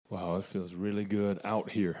Wow, it feels really good out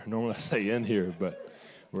here. Normally I say in here, but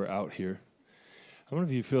we're out here. How many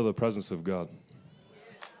of you feel the presence of God?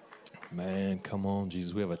 Man, come on,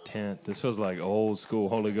 Jesus. We have a tent. This feels like old school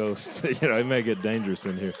Holy Ghost. It may get dangerous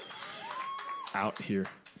in here. Out here.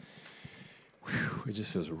 Whew, it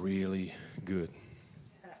just feels really good.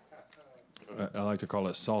 I like to call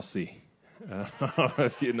it saucy. I don't know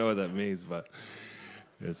if you know what that means, but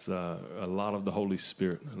it's a lot of the Holy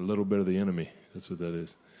Spirit, a little bit of the enemy. That's what that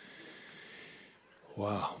is.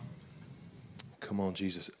 Wow. Come on,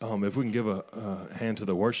 Jesus. If we can give a hand to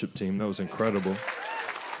the worship team, that was incredible.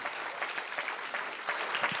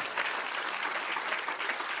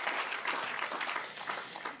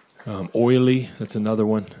 Oily, that's another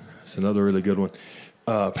one. That's another really good one.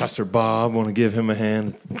 Pastor Bob, I want to give him a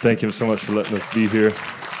hand. Thank him so much for letting us be here.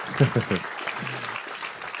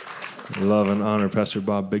 Love and honor Pastor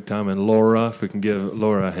Bob big time. And Laura, if we can give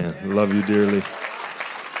Laura a hand. Love you dearly.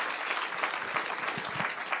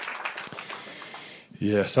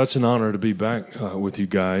 Yeah, such an honor to be back with you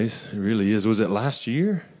guys. It really is. Was it last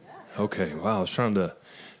year? Okay, wow. I was trying to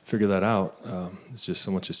figure that out. It's just so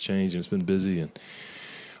much has changed and it's been busy. And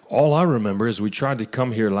all I remember is we tried to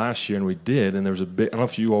come here last year and we did. And there was a big, I don't know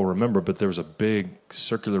if you all remember, but there was a big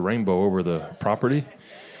circular rainbow over the property.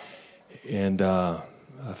 And I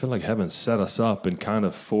feel like heaven set us up and kind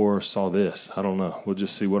of foresaw this. I don't know. We'll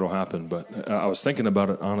just see what will happen. But I was thinking about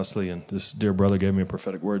it honestly, and this dear brother gave me a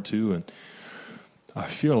prophetic word too. And I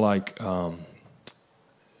feel like, I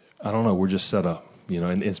don't know, we're just set up,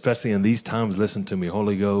 and especially in these times, listen to me,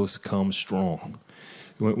 Holy Ghost, come strong.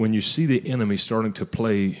 When you see the enemy starting to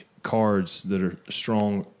play cards that are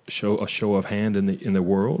strong, a show of hand in the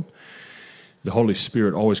world, the Holy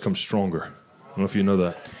Spirit always comes stronger. I don't know if you know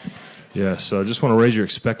that. Yeah, so I just want to raise your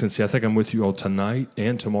expectancy. I think I'm with you all tonight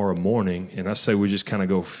and tomorrow morning, and I say we just kind of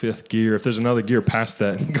go fifth gear. If there's another gear past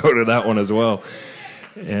that, go to that one as well.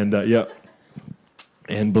 And,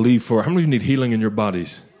 and believe for, how many of you need healing in your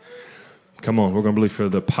bodies? Come on, we're going to believe for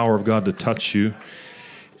the power of God to touch you.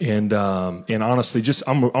 And honestly,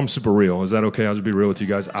 I'm super real. Is that okay? I'll just be real with you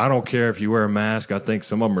guys. I don't care if you wear a mask. I think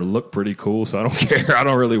some of them look pretty cool, so I don't care. I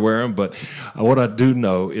don't really wear them. But what I do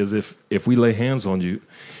know is if we lay hands on you,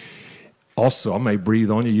 also, I may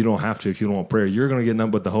breathe on you. You don't have to if you don't want prayer. You're going to get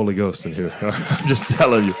nothing but the Holy Ghost in here. I'm just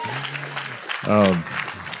telling you.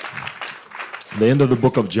 The end of the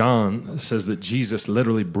book of John says that Jesus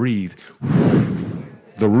literally breathed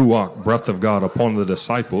the Ruach, breath of God, upon the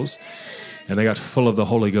disciples, and they got full of the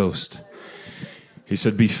Holy Ghost. He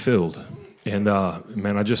said, be filled. And,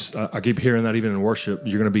 man, I keep hearing that even in worship.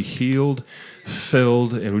 You're going to be healed,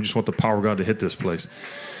 filled, and we just want the power of God to hit this place.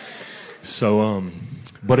 So,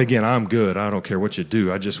 but again, I'm good. I don't care what you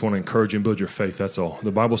do. I just want to encourage you and build your faith. That's all.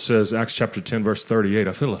 The Bible says, Acts chapter 10, verse 38,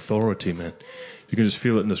 I feel authority, man. You can just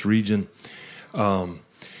feel it in this region.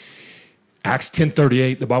 Acts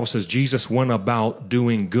 10:38, the Bible says Jesus went about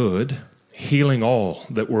doing good, healing all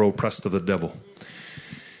that were oppressed of the devil.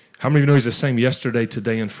 How many of you know he's the same yesterday,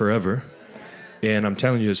 today, and forever? And I'm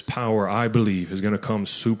telling you, his power, I believe, is going to come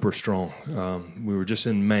super strong. We were just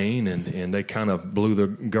in Maine, and they kind of blew the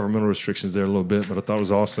governmental restrictions there a little bit, but I thought it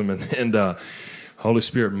was awesome. And Holy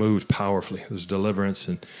Spirit moved powerfully. There was deliverance,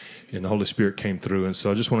 and the Holy Spirit came through. And so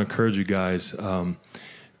I just want to encourage you guys,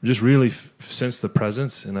 just really sense the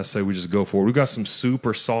presence, and I say we just go for it. We've got some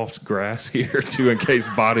super soft grass here, too, in case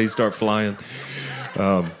bodies start flying.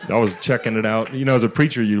 I was checking it out. As a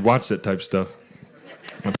preacher, you watch that type of stuff.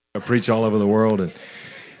 I preach all over the world, and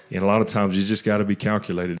a lot of times you just got to be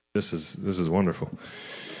calculated. This is wonderful.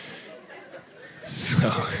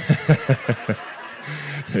 So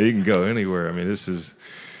you can go anywhere. I mean, this is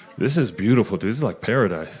beautiful, dude. This is like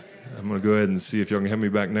paradise. I'm going to go ahead and see if y'all can have me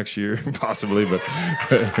back next year, possibly, but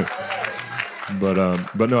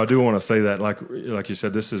no, I do want to say that, like you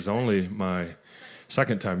said, this is only my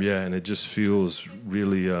second time, and it just feels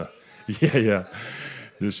really,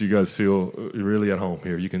 just you guys feel really at home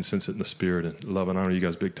here. You can sense it in the spirit, and love and honor you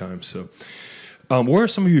guys big time. So, where are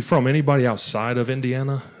some of you from? Anybody outside of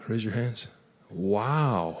Indiana? Raise your hands.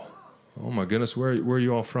 Wow. Oh my goodness, where are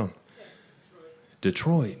you all from?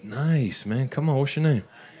 Detroit. Nice, man. Come on, what's your name?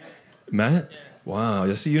 Matt? Wow,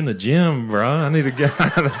 I see you in the gym, bro. I need to get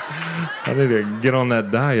on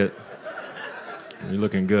that diet. You're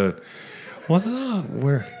looking good. What's up?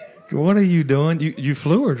 What are you doing? You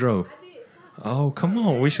flew or drove? Oh, come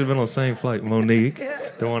on. We should have been on the same flight. Monique,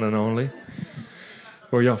 the one and only.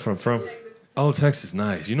 Where y'all from? Oh, Texas.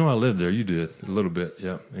 Nice. I lived there. You did a little bit.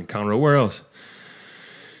 Yeah. In Conroe. Where else?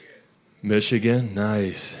 Michigan.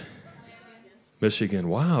 Nice. Michigan.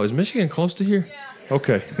 Wow. Is Michigan close to here?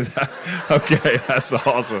 Okay. Okay, that's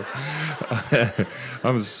awesome.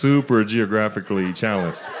 I'm super geographically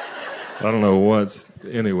challenged. I don't know what's...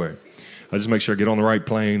 Anyway, I just make sure I get on the right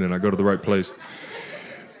plane and I go to the right place.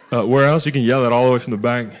 Where else? You can yell that all the way from the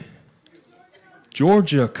back.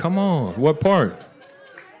 Georgia, come on. What part?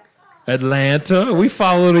 Atlanta. We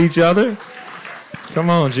followed each other. Come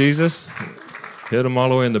on, Jesus. Hit them all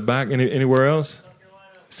the way in the back. Anywhere else?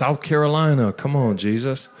 South Carolina. Come on,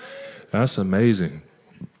 Jesus. That's amazing.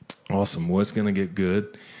 Awesome. Well, it's going to get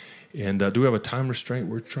good. And do we have a time restraint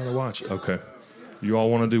we're trying to watch? Okay. You all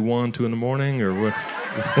want to do 1, 2 in the morning or what?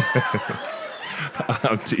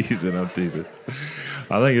 I'm teasing. I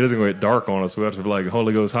think it is going to get dark on us. We have to be like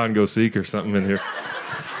Holy Ghost hide and go seek or something in here.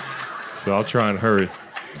 So I'll try and hurry.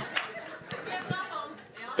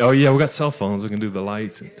 Oh, yeah, we got cell phones. We can do the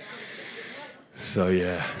lights. So,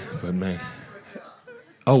 yeah. But, man.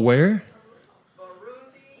 Oh, where?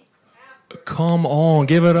 Come on.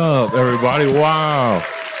 Give it up, everybody. Wow.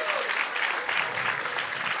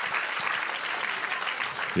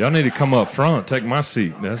 Y'all need to come up front. Take my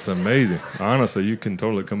seat. That's amazing. Honestly, you can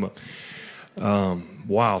totally come up.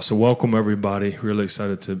 Wow. So welcome, everybody. Really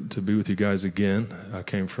excited to be with you guys again. I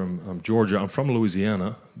came from Georgia. I'm from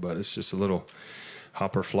Louisiana, but it's just a little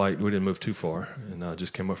hopper flight. We didn't move too far. And I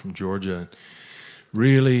just came up from Georgia. And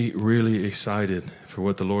really, really excited for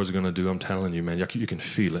what the Lord's going to do. I'm telling you, man, you can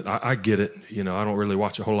feel it. I get it. You know, I don't really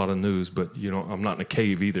watch a whole lot of news, but, you know, I'm not in a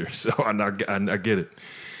cave either. So I get it.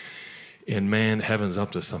 And, man, heaven's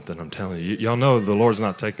up to something, I'm telling you. Y'all know the Lord's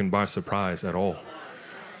not taken by surprise at all.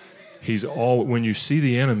 When you see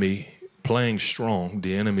the enemy playing strong,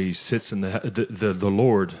 the enemy sits in the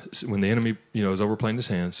Lord, when the enemy, you know, is overplaying his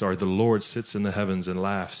hand, the Lord sits in the heavens and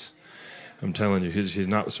laughs. I'm telling you, he's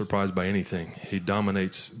not surprised by anything. He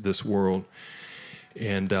dominates this world.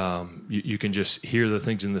 And you can just hear the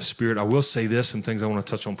things in the Spirit. I will say this, some things I want to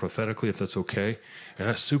touch on prophetically, if that's okay. And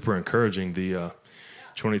that's super encouraging, the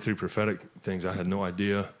 23 prophetic things. I had no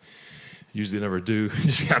idea. Usually never do.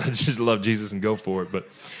 Just gotta just love Jesus and go for it.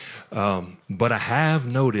 But I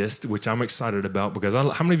have noticed, which I'm excited about, because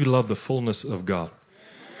how many of you love the fullness of God?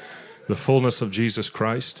 The fullness of Jesus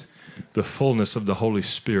Christ, the fullness of the Holy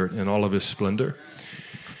Spirit in all of his splendor.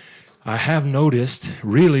 I have noticed,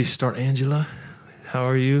 Angela, how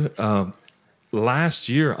are you? Last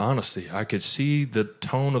year, honestly, I could see the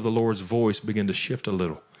tone of the Lord's voice begin to shift a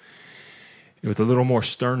little, with a little more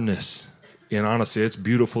sternness. And honestly, it's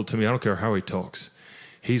beautiful to me. I don't care how he talks.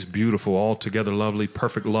 He's beautiful, altogether lovely,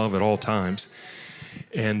 perfect love at all times.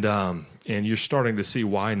 And you're starting to see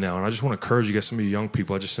why now. And I just want to encourage you guys, some of you young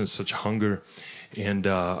people, I just sense such hunger. And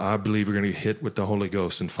I believe we're going to get hit with the Holy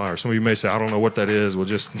Ghost and fire. Some of you may say, I don't know what that is. Well,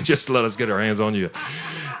 just let us get our hands on you.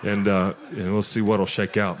 And we'll see what will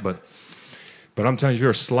shake out. But I'm telling you, if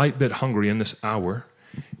you're a slight bit hungry in this hour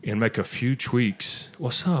and make a few tweaks.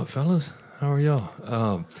 What's up, fellas? How are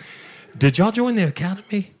y'all? Did y'all join the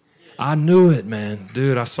academy? I knew it, man.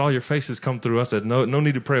 Dude, I saw your faces come through. I said, no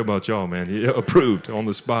need to pray about y'all, man. You're approved on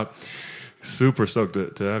the spot. Super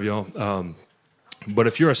stoked to have y'all. But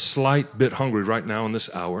if you're a slight bit hungry right now in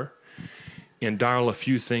this hour, and dial a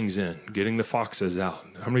few things in, getting the foxes out.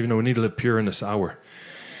 How many of you know we need to live pure in this hour?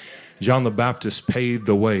 John the Baptist paved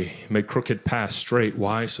the way, made crooked paths straight.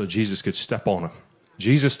 Why? So Jesus could step on them.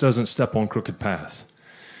 Jesus doesn't step on crooked paths.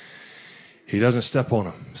 He doesn't step on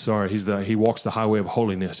them. Sorry, he walks the highway of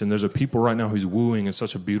holiness. And there's a people right now who's wooing in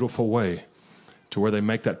such a beautiful way to where they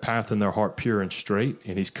make that path in their heart pure and straight,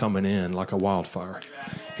 and he's coming in like a wildfire.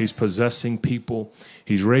 He's possessing people.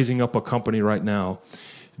 He's raising up a company right now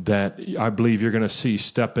that I believe you're going to see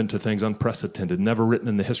step into things unprecedented, never written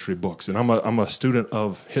in the history books. And I'm a student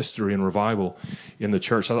of history and revival in the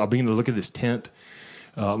church. I began to look at this tent.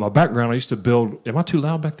 My background, I used to build... Am I too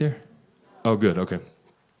loud back there? Oh, good. Okay.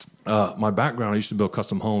 My background, I used to build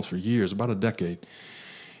custom homes for years, about a decade.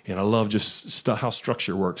 And I love just how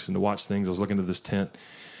structure works and to watch things. I was looking at this tent.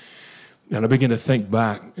 And I began to think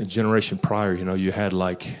back a generation prior, you know, you had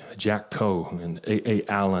like Jack Coe and A.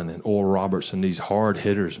 Allen and Oral Roberts and these hard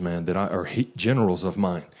hitters, man, that are generals of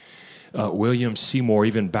mine. William Seymour,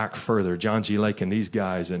 even back further, John G. Lake and these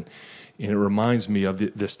guys. And it reminds me of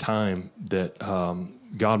this time that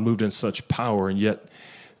God moved in such power, and yet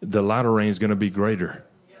the latter rain is going to be greater.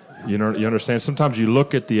 You know, you understand? Sometimes you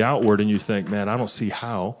look at the outward and you think, man, I don't see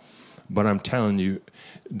how. But I'm telling you,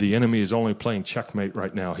 the enemy is only playing checkmate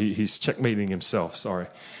right now. He's checkmating himself, sorry.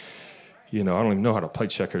 You know, I don't even know how to play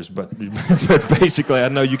checkers, but basically I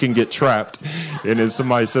know you can get trapped. And then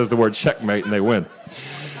somebody says the word checkmate and they win.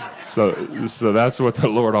 So that's what the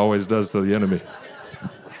Lord always does to the enemy.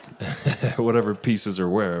 Whatever pieces or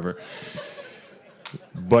wherever.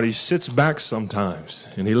 But he sits back sometimes,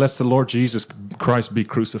 and he lets the Lord Jesus Christ be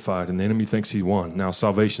crucified, and the enemy thinks he won. Now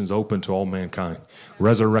salvation's open to all mankind.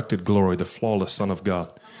 Resurrected glory, the flawless Son of God.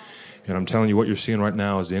 And I'm telling you, what you're seeing right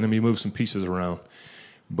now is the enemy moves some pieces around.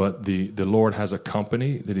 But the Lord has a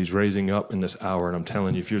company that he's raising up in this hour. And I'm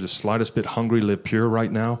telling you, if you're the slightest bit hungry, live pure right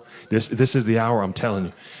now, this is the hour, I'm telling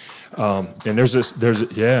you. And there's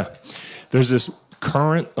this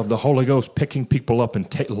current of the Holy Ghost picking people up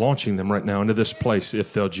and launching them right now into this place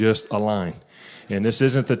if they'll just align. And this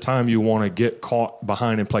isn't the time you want to get caught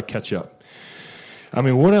behind and play catch up. I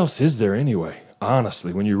mean, what else is there anyway?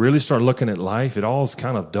 Honestly, when you really start looking at life, it all is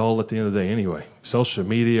kind of dull at the end of the day anyway. Social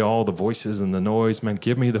media, all the voices and the noise, man,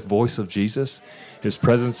 give me the voice of Jesus, his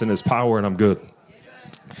presence and his power, and I'm good.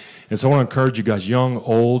 And so I want to encourage you guys, young,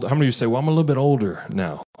 old. How many of you say, well, I'm a little bit older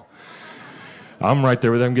now? I'm right there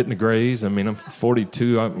with them getting the grays. I mean, I'm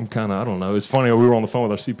 42. I'm kind of, I don't know. It's funny, we were on the phone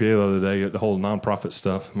with our CPA the other day, the whole nonprofit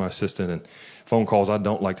stuff, my assistant, and phone calls I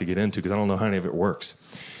don't like to get into because I don't know how any of it works.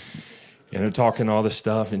 And they're talking all this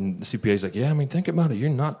stuff, and the CPA's like, yeah, I mean, think about it. You're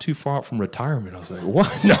not too far out from retirement. I was like,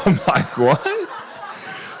 what? No, I'm like, what?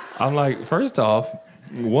 I'm like, first off,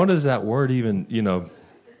 what does that word even,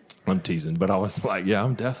 I'm teasing. But I was like, yeah,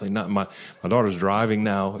 I'm definitely not. My daughter's driving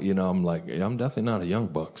now. I'm like, yeah, I'm definitely not a young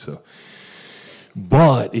buck. So,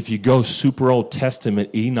 but if you go super Old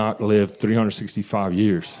Testament, Enoch lived 365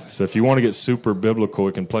 years. So if you want to get super biblical,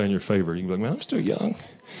 it can play in your favor. You can be like, man, I'm still young.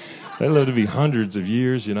 They live to be hundreds of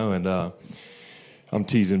years, and I'm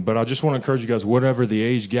teasing. But I just want to encourage you guys, whatever the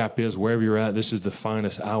age gap is, wherever you're at, this is the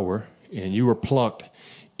finest hour. And you were plucked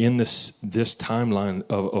in this timeline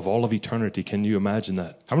of all of eternity. Can you imagine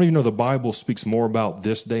that? How many of you know the Bible speaks more about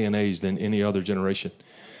this day and age than any other generation?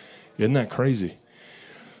 Isn't that crazy?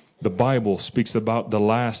 The Bible speaks about the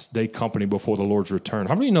last day company before the Lord's return.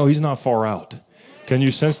 How many of you know he's not far out? Can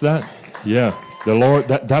you sense that? Yeah. The Lord,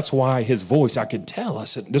 that's why his voice, I could tell. I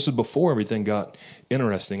said, this was before everything got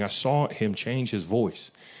interesting. I saw him change his voice.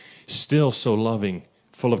 Still so loving,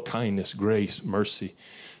 full of kindness, grace, mercy,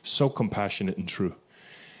 so compassionate and true.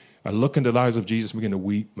 I look into the eyes of Jesus and begin to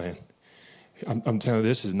weep, man. I'm telling you,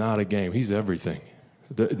 this is not a game. He's everything.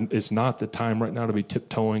 It's not the time right now to be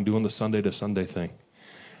tiptoeing, doing the Sunday to Sunday thing.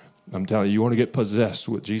 I'm telling you, you want to get possessed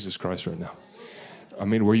with Jesus Christ right now. I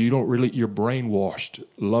mean, where you don't really, you're brainwashed.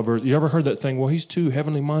 Lovers. You ever heard that thing? Well, he's too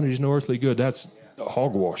heavenly minded. He's no earthly good. That's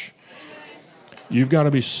hogwash. You've got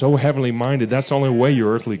to be so heavenly minded. That's the only way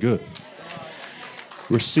you're earthly good.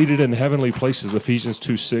 We're seated in heavenly places, Ephesians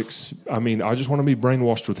 2:6. I mean, I just want to be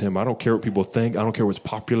brainwashed with him. I don't care what people think. I don't care what's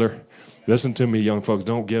popular. Listen to me, young folks.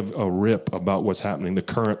 Don't give a rip about what's happening, the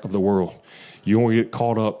current of the world. You want to get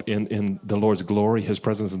caught up in the Lord's glory, his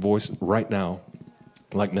presence and voice right now,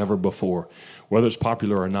 like never before, whether it's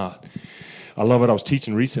popular or not. I love it. I was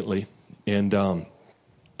teaching recently, and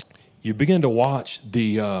you begin to watch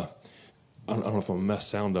the, I don't know if I'm mess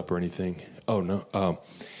sound up or anything. Oh, no.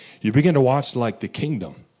 You begin to watch like the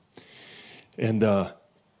kingdom, and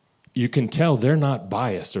you can tell they're not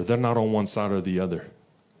biased or they're not on one side or the other.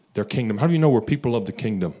 Their kingdom. How do you know we're people of the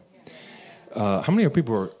kingdom? How many of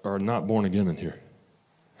people are not born again in here?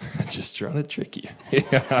 Just trying to trick you.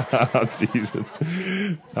 I'm teasing.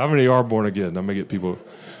 How many are born again? I'm going to get people.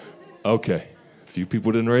 Okay. A few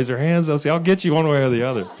people didn't raise their hands. I'll get you one way or the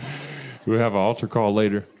other. We'll have an altar call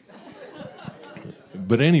later.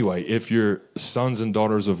 But anyway, if you're sons and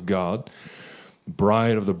daughters of God,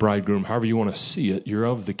 bride of the bridegroom, however you want to see it, you're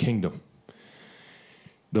of the kingdom.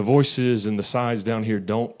 The voices and the sides down here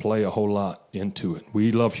don't play a whole lot into it.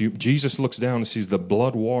 We love you. Jesus looks down and sees the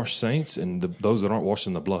blood-washed saints and those that aren't washed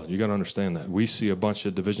in the blood. You got to understand that. We see a bunch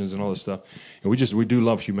of divisions and all this stuff, and we do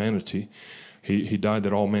love humanity. He died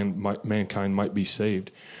that all mankind might be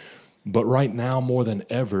saved. But right now, more than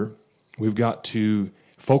ever, we've got to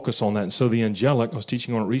focus on that. And so the angelic, I was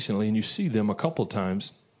teaching on it recently, and you see them a couple of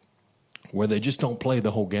times where they just don't play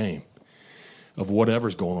the whole game of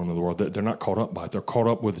whatever's going on in the world. They're not caught up by it. They're caught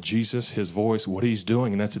up with Jesus, his voice, what he's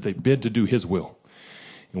doing, and that's it. They bid to do his will.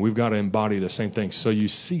 And we've got to embody the same thing. So you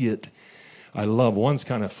see it. I love, one's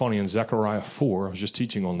kind of funny in Zechariah 4. I was just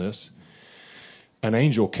teaching on this. An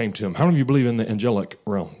angel came to him. How many of you believe in the angelic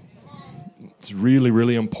realm? It's really,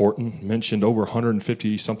 really important. Mentioned over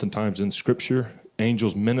 150 something times in Scripture.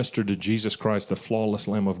 Angels ministered to Jesus Christ, the flawless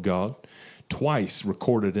Lamb of God. Twice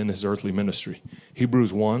recorded in his earthly ministry.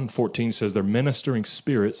 Hebrews 1:14 says they're ministering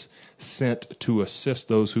spirits sent to assist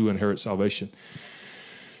those who inherit salvation.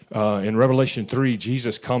 In Revelation 3,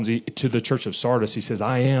 Jesus comes to the church of Sardis. He says,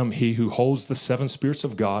 I am he who holds the seven spirits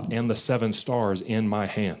of God and the seven stars in my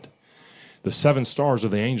hand. The seven stars are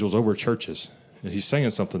the angels over churches. He's saying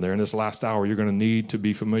something there. In this last hour, you're going to need to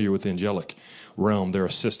be familiar with the angelic realm, their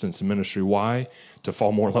assistance in ministry. Why? To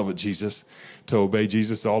fall more in love with Jesus, to obey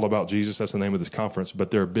Jesus. It's all about Jesus. That's the name of this conference, but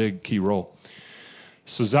they're a big key role.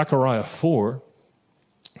 So Zechariah 4,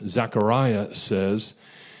 Zechariah says,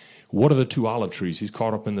 what are the two olive trees? He's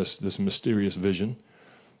caught up in this mysterious vision.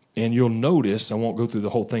 And you'll notice, I won't go through the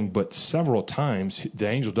whole thing, but several times the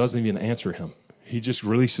angel doesn't even answer him. He just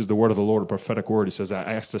releases the word of the Lord, a prophetic word. He says, I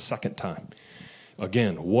asked a second time.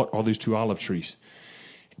 Again, what are these two olive trees?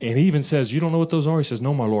 And he even says, you don't know what those are? He says,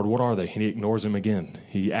 no, my Lord, what are they? And he ignores him again.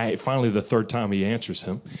 Finally, the third time, he answers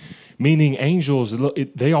him. Meaning angels,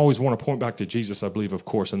 they always want to point back to Jesus, I believe, of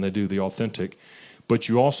course, and they do, the authentic. But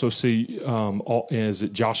you also see, is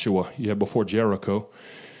it Joshua? Yeah, before Jericho.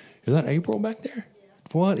 Is that April back there? Yeah.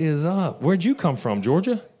 What is up? Where'd you come from,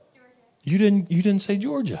 Georgia? You didn't say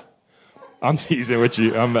Georgia. I'm teasing with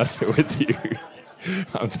you. I'm messing with you.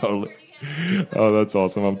 I'm totally. Oh, that's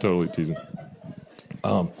awesome. I'm totally teasing.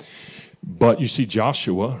 But you see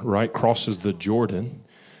Joshua, right, crosses the Jordan,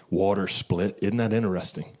 water split. Isn't that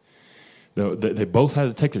interesting? They both had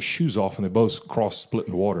to take their shoes off, and they both crossed, split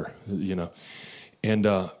in water, you know. And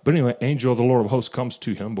but anyway, angel of the Lord of hosts comes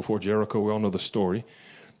to him before Jericho. We all know the story.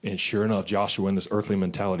 And sure enough, Joshua, in this earthly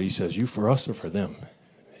mentality, he says, you for us or for them?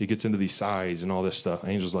 He gets into these sides and all this stuff.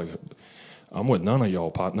 Angel's like, I'm with none of y'all,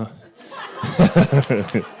 partner.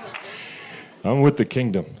 I'm with the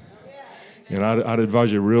kingdom. And I'd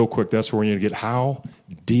advise you real quick, that's where you get how?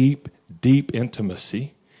 Deep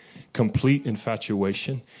intimacy, complete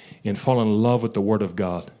infatuation, and fall in love with the Word of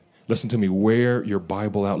God. Listen to me, wear your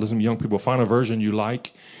Bible out. Listen to me, young people, find a version you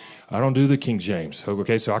like. I don't do the King James,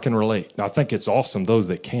 okay, so I can relate. I think it's awesome, those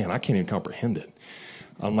that can. I can't even comprehend it.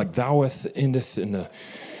 I'm like, thoueth endeth and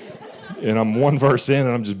I'm one verse in,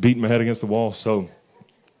 and I'm just beating my head against the wall, so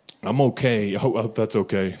I'm okay. I hope that's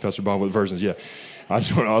okay, Pastor Bob, with versions, yeah. I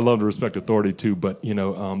love to respect authority too, but you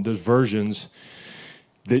know, there's versions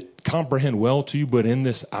that comprehend well to you, but in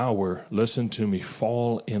this hour, listen to me,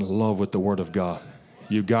 fall in love with the Word of God.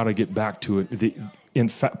 You've got to get back to it. In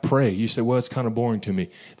fact, pray. You say, well, it's kind of boring to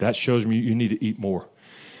me. That shows me you need to eat more.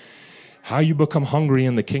 How you become hungry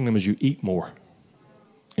in the kingdom is you eat more.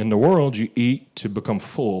 In the world, you eat to become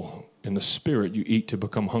full. In the spirit, you eat to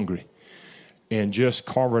become hungry. And just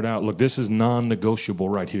carve it out. Look, this is non-negotiable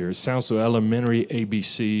right here. It sounds so elementary,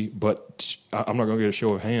 ABC, but I'm not going to get a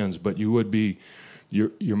show of hands, but you would be,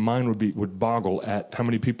 your mind would boggle at how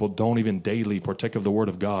many people don't even daily partake of the Word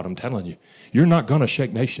of God. I'm telling you, you're not going to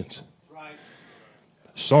shake nations. Right.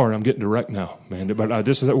 Sorry, I'm getting direct now, man, but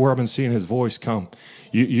this is where I've been seeing His voice come.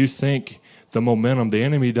 You think the momentum, the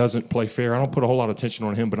enemy doesn't play fair. I don't put a whole lot of attention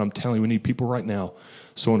on him, but I'm telling you, we need people right now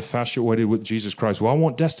so infatuated with Jesus Christ. Well, I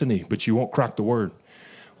want destiny, but you won't crack the Word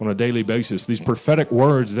on a daily basis. These prophetic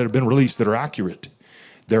words that have been released that are accurate,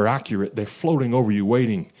 they're accurate. They're floating over you,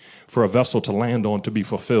 waiting for a vessel to land on to be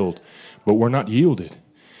fulfilled. But we're not yielded.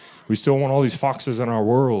 We still want all these foxes in our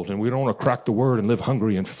world, and we don't want to crack the Word and live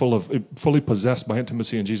hungry and fully possessed by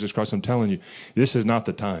intimacy in Jesus Christ. I'm telling you, this is not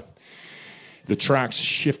the time. The track's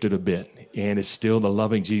shifted a bit, and it's still the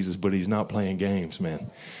loving Jesus, but He's not playing games,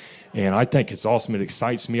 man. And I think it's awesome. It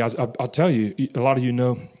excites me. I'll tell you, a lot of you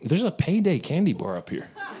know, there's a Payday candy bar up here.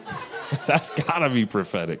 That's got to be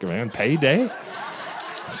prophetic, man. Payday?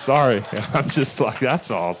 Sorry. I'm just like, that's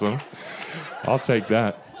awesome. I'll take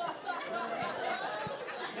that.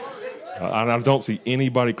 I don't see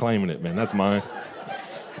anybody claiming it, man. That's mine.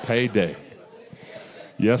 Payday.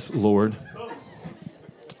 Yes, Lord.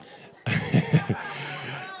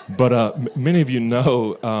 But many of you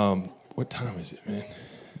know, what time is it, man?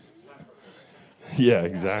 Yeah,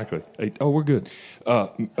 exactly. Oh, we're good.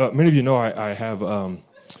 Many of you know I have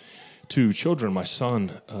two children. My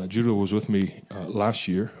son, Judah, was with me last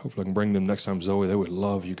year. Hopefully I can bring them next time. Zoe, they would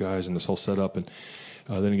love you guys and this whole setup, and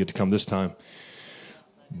they didn't get to come this time.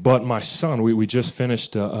 But my son, we just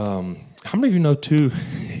finished. How many of you know two?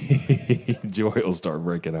 Joy will start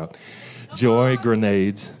breaking out. Joy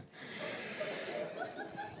grenades.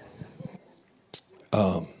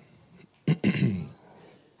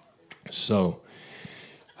 So,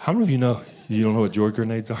 how many of you know you don't know what joy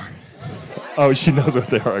grenades are? Oh, she knows what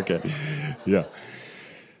they are. Okay, yeah.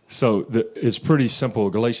 So it's pretty simple.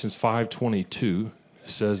 Galatians 5:22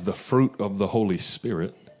 says the fruit of the Holy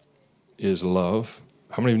Spirit is love.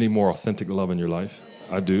 How many of you need more authentic love in your life?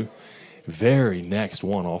 I do. Very next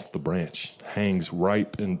one off the branch, hangs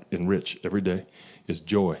ripe and rich every day, is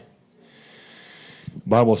joy. The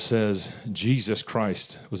Bible says Jesus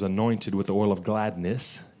Christ was anointed with the oil of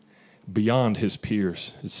gladness beyond his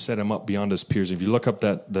peers. It set him up beyond his peers. If you look up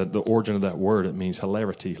the origin of that word, it means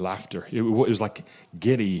hilarity, laughter. It was like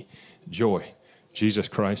giddy joy. Jesus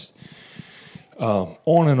Christ.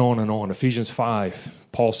 On and on and on. Ephesians 5,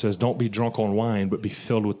 Paul says, don't be drunk on wine, but be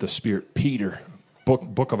filled with the Spirit. Peter,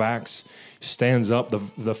 book of Acts, stands up,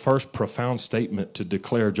 the first profound statement to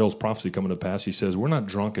declare Joel's prophecy coming to pass. He says, we're not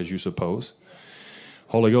drunk as you suppose.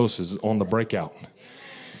 Holy Ghost is on the breakout.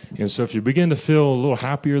 And so if you begin to feel a little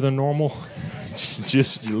happier than normal,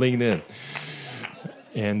 just lean in.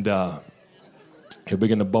 And he'll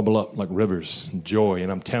begin to bubble up like rivers, joy.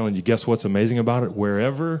 And I'm telling you, guess what's amazing about it?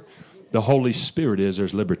 Wherever the Holy Spirit is,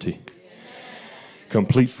 there's liberty.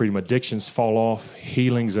 Complete freedom. Addictions fall off,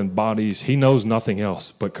 healings in bodies. He knows nothing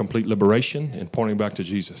else but complete liberation and pointing back to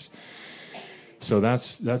Jesus. So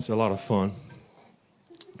that's a lot of fun.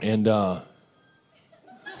 And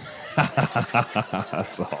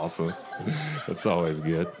that's awesome. That's always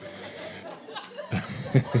good.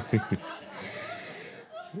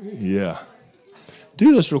 Yeah.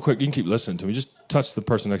 Do this real quick. You can keep listening to me. Just touch the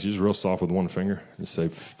person next to you, just real soft with one finger, and say,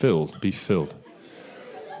 filled, be filled.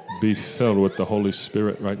 Be filled with the Holy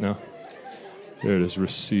Spirit right now. There it is.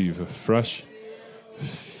 Receive a fresh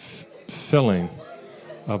filling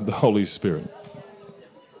of the Holy Spirit.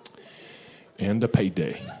 And a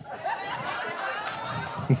payday.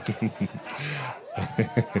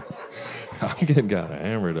 I'm getting kind of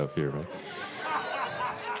hammered up here, man.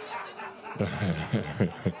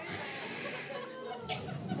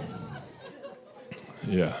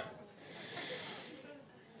 Yeah.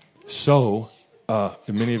 So,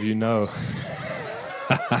 many of you know,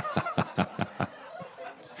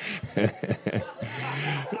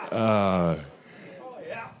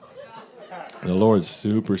 the Lord's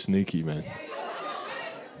super sneaky, man.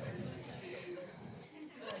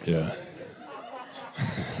 Yeah.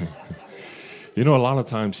 You know, a lot of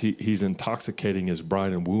times he's intoxicating his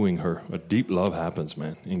bride and wooing her. A deep love happens,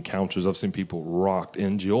 man. Encounters. I've seen people rocked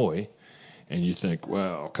in joy, and you think,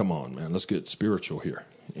 well, come on, man, let's get spiritual here.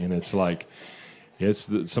 And it's like,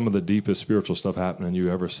 some of the deepest spiritual stuff happening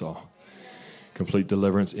you ever saw. Complete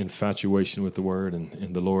deliverance, infatuation with the Word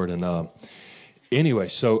and the Lord. And anyway,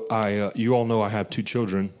 so you all know I have 2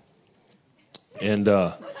 children, and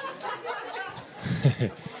so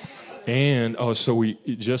we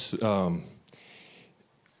just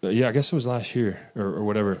I guess it was last year or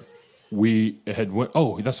whatever. We had went.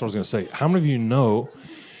 Oh, that's what I was going to say. How many of you know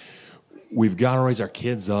we've got to raise our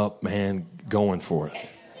kids up, man, going for it?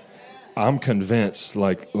 I'm convinced,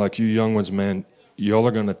 like you young ones, man, y'all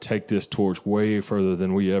are going to take this torch way further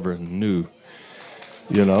than we ever knew.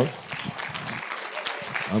 You know?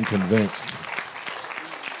 I'm convinced.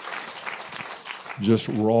 Just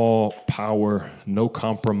raw power, no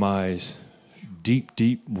compromise, deep,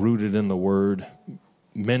 deep rooted in the Word.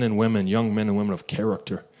 Men and women, young men and women of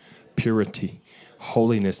character, purity,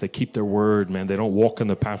 holiness. They keep their word, man. They don't walk in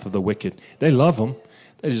the path of the wicked. They love them.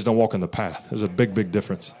 They just don't walk in the path. There's a big, big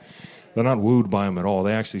difference. They're not wooed by them at all.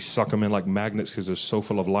 They actually suck them in like magnets because they're so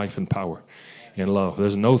full of life and power and love.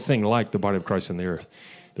 There's no thing like the body of Christ in the earth.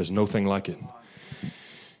 There's no thing like it.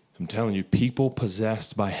 I'm telling you, people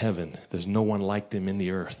possessed by heaven, there's no one like them in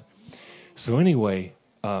the earth. So anyway,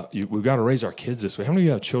 we've got to raise our kids this way. How many of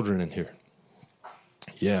you have children in here?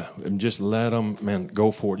 Yeah, and just let them, man,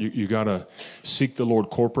 go for it. You got to seek the Lord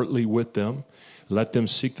corporately with them. Let them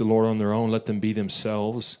seek the Lord on their own. Let them be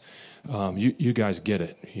themselves. You guys get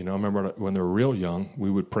it. You know, I remember when they were real young,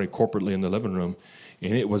 we would pray corporately in the living room,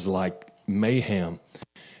 and it was like mayhem.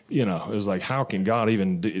 You know, it was like, how can God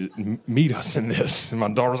even meet us in this? And my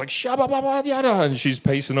daughter was like, shabba yada, and she's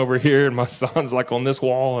pacing over here, and my son's like on this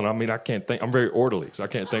wall, and I mean, I can't think. I'm very orderly, so I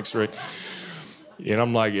can't think straight. And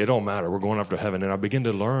I'm like, it don't matter. We're going after heaven. And I begin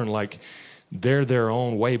to learn, like, they're their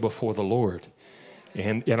own way before the Lord.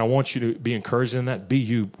 And I want you to be encouraged in that. Be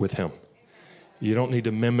you with Him. You don't need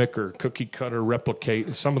to mimic or cookie cutter,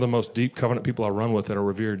 replicate. Some of the most deep covenant people I run with that are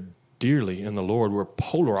revered dearly in the Lord, we're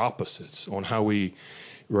polar opposites on how we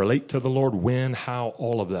relate to the Lord, when, how,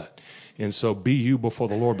 all of that. And so be you before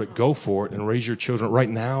the Lord, but go for it and raise your children. Right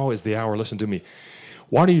now is the hour. Listen to me.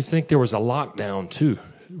 Why do you think there was a lockdown too?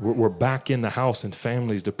 We're back in the house and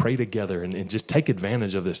families to pray together and just take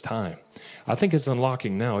advantage of this time. I think it's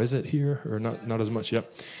unlocking now. Is it here or not as much yet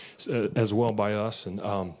as well by us? And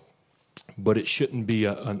but it shouldn't be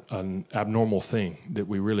an abnormal thing that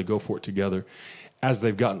we really go for it together. As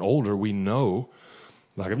they've gotten older, we know,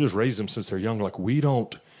 like I've just raised them since they're young, like we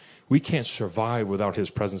can't survive without His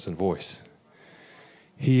presence and voice.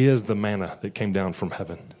 He is the manna that came down from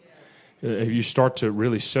heaven. If you start to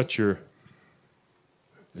really set your...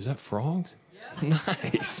 Is that frogs? Yeah.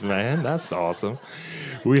 Nice, man. That's awesome.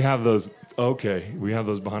 We have those. Okay, we have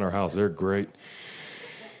those behind our house. They're great.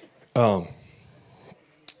 But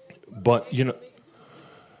you know,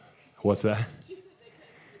 what's that? She said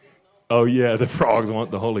Oh, yeah, the frogs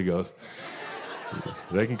want the Holy Ghost.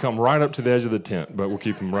 They can come right up to the edge of the tent, but we'll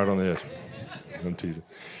keep them right on the edge. I'm teasing.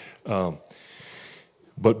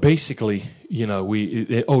 But basically, you know,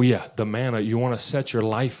 the manna, you want to set your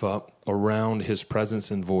life up around his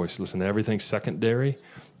presence and voice. Listen, everything's secondary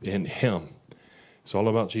in him. It's all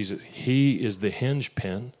about Jesus. He is the hinge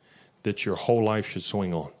pin that your whole life should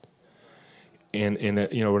swing on. And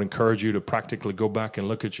you know, I would encourage you to practically go back and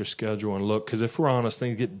look at your schedule and look, because if we're honest,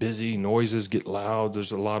 things get busy, noises get loud,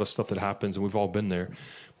 there's a lot of stuff that happens, and we've all been there.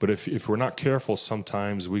 But if we're not careful,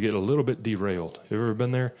 sometimes we get a little bit derailed. Have you ever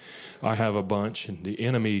been there? I have a bunch, and the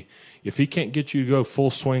enemy, if he can't get you to go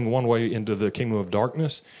full swing one way into the kingdom of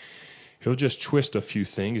darkness, he'll just twist a few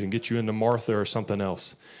things and get you into Martha or something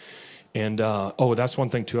else. And, that's one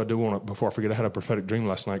thing, too, I do want to, before I forget, I had a prophetic dream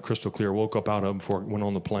last night, crystal clear, woke up out of before I went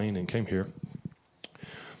on the plane and came here.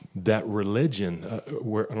 That religion,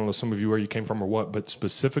 where I don't know some of you where you came from or what, but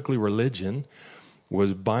specifically religion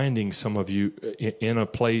was binding some of you in a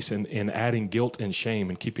place and adding guilt and shame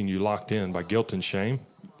and keeping you locked in by guilt and shame.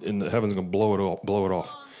 And the heaven's going to blow it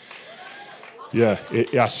off. Yeah,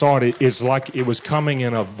 I saw it. It's like it was coming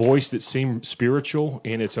in a voice that seemed spiritual,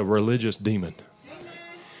 and it's a religious demon.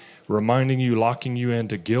 Reminding you, locking you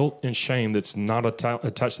into guilt and shame that's not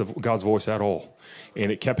attached to God's voice at all. And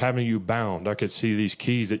it kept having you bound. I could see these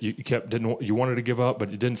keys that you wanted to give up,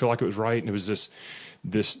 but you didn't feel like it was right. And it was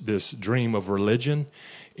this dream of religion.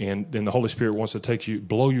 And then the Holy Spirit wants to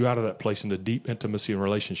blow you out of that place into deep intimacy and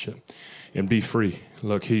relationship and be free.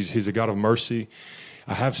 Look, he's a God of mercy.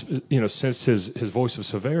 I have, sensed his voice of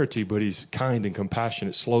severity, but he's kind and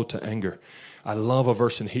compassionate, slow to anger. I love a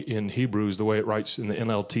verse in Hebrews, the way it writes in the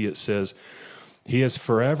NLT, it says, he has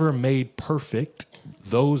forever made perfect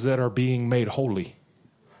those that are being made holy.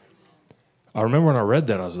 I remember when I read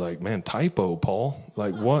that, I was like, man, typo, Paul.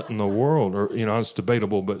 Like, what in the world? Or, it's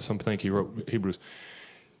debatable, but some think he wrote Hebrews.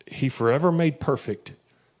 He forever made perfect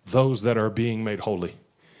those that are being made holy.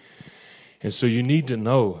 And so you need to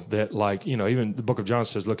know that, even the book of John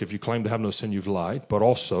says, look, if you claim to have no sin, you've lied. But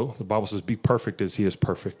also, the Bible says, be perfect as he is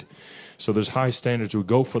perfect. So there's high standards we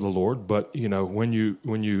go for the Lord. But, when you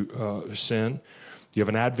sin, you have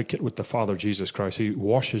an advocate with the Father, Jesus Christ. He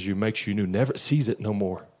washes you, makes you new, never sees it no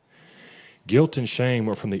more. Guilt and shame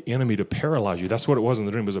were from the enemy to paralyze you. That's what it was in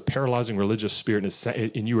the dream. It was a paralyzing religious spirit,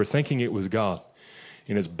 and you were thinking it was God.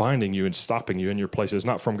 And it's binding you and stopping you in your place. It's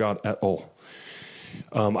not from God at all.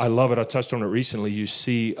 I love it. I touched on it recently. You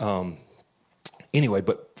see,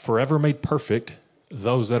 but forever made perfect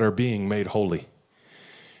those that are being made holy.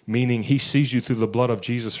 Meaning he sees you through the blood of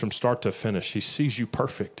Jesus from start to finish. He sees you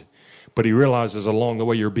perfect. But he realizes along the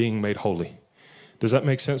way you're being made holy. Does that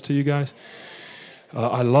make sense to you guys?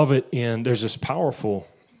 I love it. And there's this powerful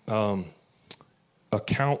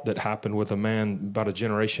account that happened with a man about a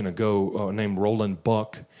generation ago named Roland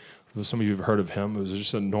Buck. Some of you have heard of him. It was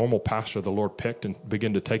just a normal pastor the Lord picked and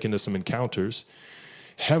began to take into some encounters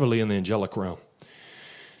heavily in the angelic realm.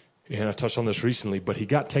 And I touched on this recently, but he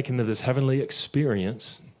got taken to this heavenly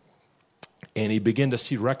experience, and he began to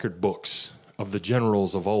see record books of the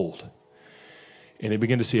generals of old. And he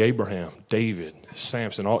began to see Abraham, David,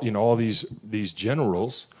 Samson, all these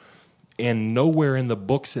generals, and nowhere in the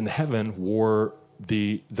books in heaven were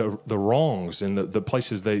the wrongs and the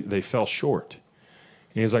places they fell short.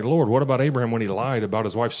 And he's like, Lord, what about Abraham when he lied about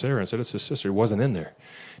his wife Sarah and said it's his sister? He wasn't in there.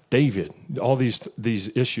 David, all these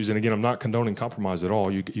issues. And again, I'm not condoning compromise at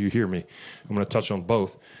all. You hear me. I'm going to touch on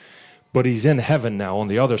both. But he's in heaven now on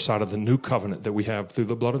the other side of the new covenant that we have through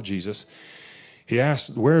the blood of Jesus. He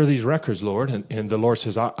asked, where are these records, Lord? And the Lord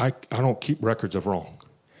says, I don't keep records of wrong.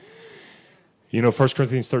 1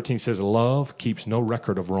 Corinthians 13 says, love keeps no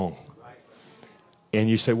record of wrong. And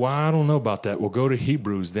you say, well, I don't know about that. Well, go to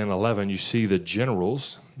Hebrews then 11. You see the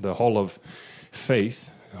generals, the Hall of Faith,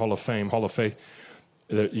 Hall of Fame, Hall of Faith.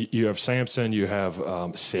 You have Samson, you have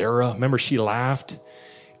Sarah. Remember, she laughed.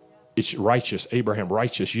 It's righteous, Abraham,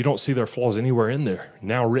 righteous. You don't see their flaws anywhere in there,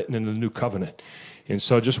 now written in the new covenant. And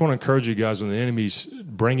so I just want to encourage you guys, when the enemy's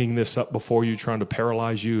bringing this up before you, trying to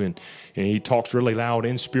paralyze you, and he talks really loud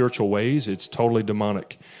in spiritual ways, it's totally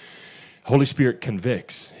demonic. Holy Spirit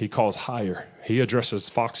convicts. He calls higher. He addresses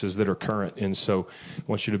foxes that are current. And so I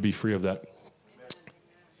want you to be free of that.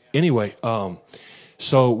 Anyway,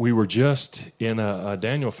 so we were just in a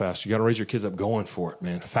Daniel fast. You got to raise your kids up going for it,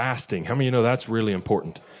 man. Fasting. How many of you know that's really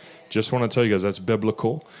important? Just want to tell you guys that's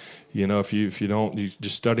biblical. If you don't, you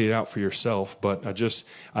just study it out for yourself. But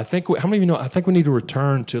I think, how many of you know, I think we need to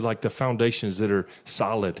return to the foundations that are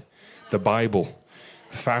solid. The Bible,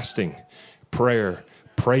 fasting, prayer,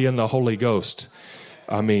 pray in the Holy Ghost.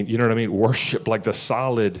 I mean, you know what I mean? Worship, the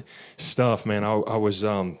solid stuff, man. I was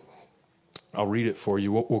I'll read it for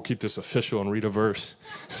you. We'll keep this official and read a verse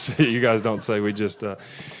so you guys don't say we just...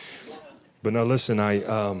 But no, listen,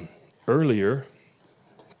 earlier,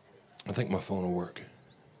 I think my phone will work.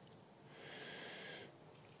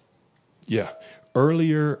 Yeah.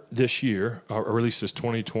 Earlier this year, or at least this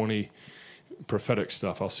 2020 prophetic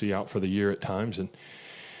stuff I'll see out for the year at times. And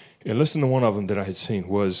listen to one of them that I had seen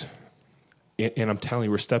was, and I'm telling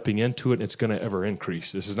you, we're stepping into it, and it's going to ever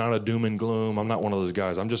increase. This is not a doom and gloom. I'm not one of those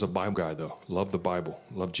guys. I'm just a Bible guy, though. Love the Bible.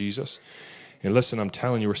 Love Jesus. And listen, I'm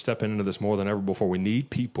telling you, we're stepping into this more than ever before. We need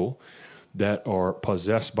people that are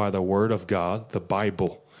possessed by the Word of God, the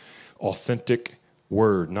Bible, authentic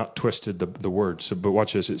Word, not twisted the Word. So, but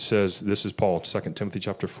watch this. It says, this is Paul, 2 Timothy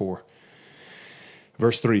chapter 4.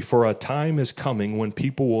 Verse 3, for a time is coming when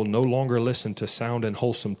people will no longer listen to sound and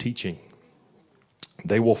wholesome teaching.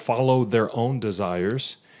 They will follow their own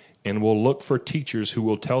desires and will look for teachers who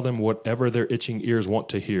will tell them whatever their itching ears want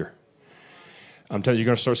to hear. I'm telling you, you're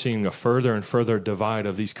going to start seeing a further and further divide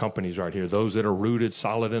of these companies right here. Those that are rooted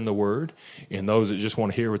solid in the Word and those that just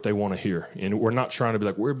want to hear what they want to hear. And we're not trying to be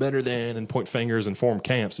like, we're better than, and point fingers and form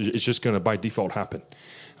camps. It's just going to by default happen.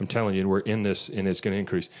 I'm telling you, and we're in this, and it's going to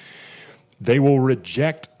increase. They will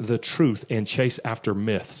reject the truth and chase after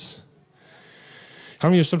myths. How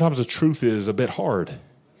many of you, sometimes the truth is a bit hard,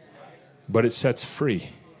 but it sets free,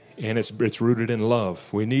 and it's rooted in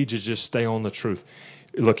love. We need to just stay on the truth.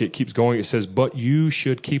 Look, it keeps going. It says, but you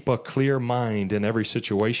should keep a clear mind in every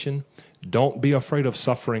situation. Don't be afraid of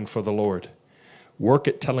suffering for the Lord. Work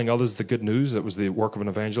at telling others the good news. That was the work of an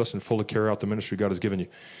evangelist, and fully carry out the ministry God has given you.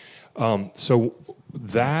 So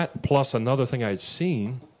that plus another thing I had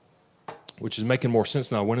seen, which is making more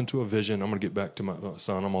sense now. I went into a vision. I'm going to get back to my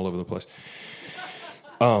son. I'm all over the place.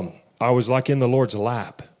 I was like in the Lord's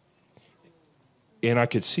lap, and I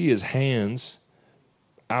could see his hands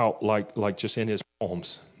out like just in his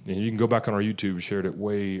palms. And you can go back on our YouTube. We shared it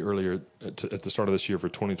way earlier at the start of this year for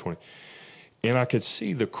 2020. And I could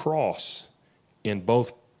see the cross in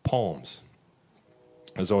both palms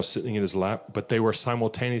as I was sitting in his lap, but they were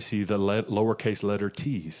simultaneously the lowercase letter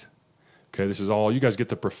T's. Okay, this is all, you guys get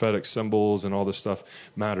the prophetic symbols and all this stuff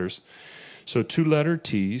matters. So 2-letter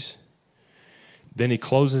T's. Then he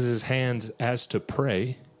closes his hands as to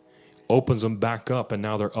pray, opens them back up, and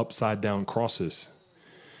now they're upside down crosses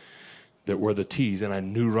that were the T's. And I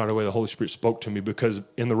knew right away the Holy Spirit spoke to me, because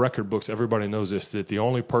in the record books, everybody knows this, that the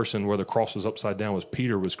only person where the cross was upside down was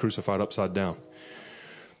Peter, was crucified upside down.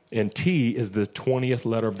 And T is the 20th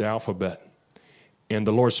letter of the alphabet. And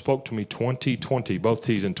the Lord spoke to me 2020, both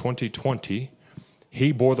T's in 2020.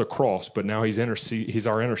 He bore the cross, but now he's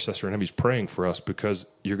our intercessor, and he's praying for us, because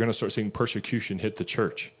you're going to start seeing persecution hit the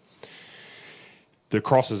church. The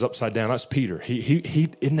cross is upside down. That's Peter. He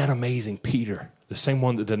isn't that amazing? Peter, the same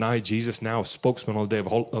one that denied Jesus, now a spokesman on the day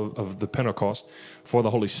of the Pentecost for the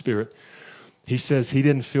Holy Spirit. He says he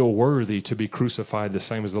didn't feel worthy to be crucified the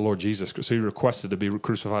same as the Lord Jesus, so he requested to be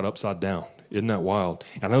crucified upside down. Isn't that wild?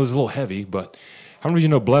 I know it's a little heavy, but how many of you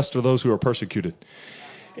know blessed are those who are persecuted?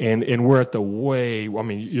 And we're at the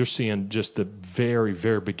you're seeing just the very,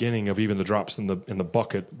 very beginning of even the drops in the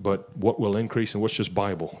bucket, but what will increase and what's just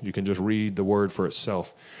Bible. You can just read the word for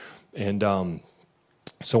itself. And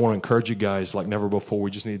so I want to encourage you guys like never before. We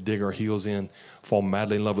just need to dig our heels in, fall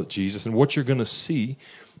madly in love with Jesus. And what you're going to see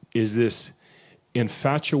is this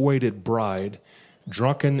infatuated bride,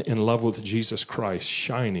 drunken in love with Jesus Christ,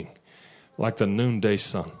 shining like the noonday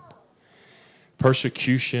sun.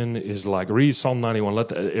 Persecution is like, read Psalm 91, let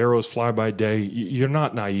the arrows fly by day. You're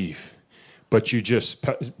not naive, but you just,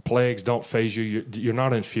 plagues don't faze you. You're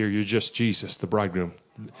not in fear. You're just Jesus, the bridegroom.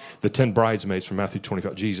 The 10 bridesmaids from Matthew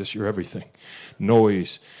 25. Jesus, you're everything.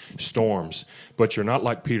 Noise, storms. But you're not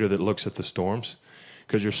like Peter that looks at the storms,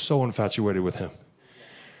 because you're so infatuated with him.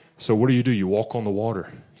 So what do? You walk on the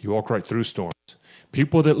water. You walk right through storms.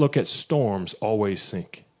 People that look at storms always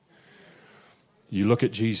sink. You look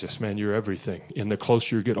at Jesus, man, you're everything. And the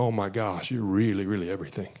closer you get, oh my gosh, you're really, really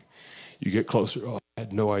everything. You get closer, oh, I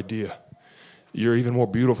had no idea. You're even more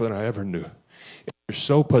beautiful than I ever knew. You're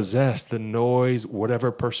so possessed, the noise,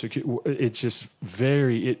 whatever it's just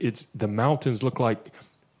it's the mountains look like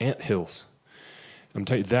anthills. I'm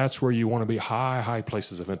telling you, that's where you want to be, high, high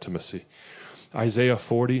places of intimacy. Isaiah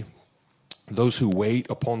 40, those who wait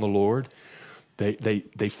upon the Lord,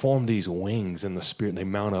 they form these wings in the Spirit, and they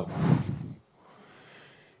mount up.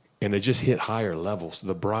 And they just hit higher levels.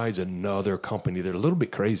 The bride's another company. They're a little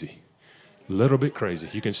bit crazy. Little bit crazy.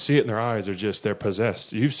 You can see it in their eyes. They're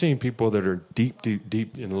possessed. You've seen people that are deep, deep,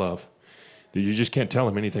 deep in love. That you just can't tell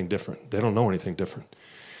them anything different. They don't know anything different.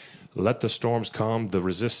 Let the storms come, the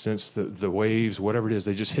resistance, the waves, whatever it is.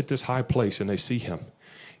 They just hit this high place and they see him.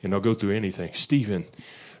 and they'll go through anything. Stephen,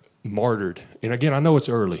 martyred. And again, I know it's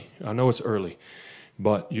early.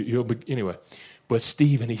 But you'll be, anyway. But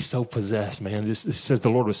Stephen, he's so possessed, man. This says the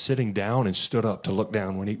Lord was sitting down and stood up to look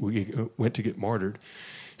down when he went to get martyred.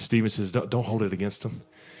 Stephen says, don't hold it against him.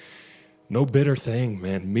 No bitter thing,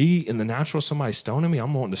 man. Me, in the natural, somebody stoning me,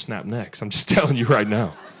 I'm wanting to snap necks. I'm just telling you right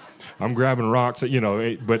now. I'm grabbing rocks,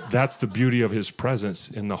 but that's the beauty of his presence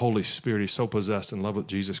in the Holy Spirit. He's so possessed in love with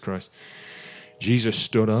Jesus Christ. Jesus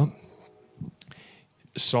stood up,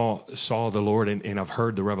 saw the Lord, and I've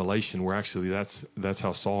heard the revelation where actually that's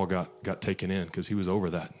how Saul got taken in, because he was over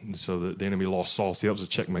that. And so the enemy lost Saul. See, that was a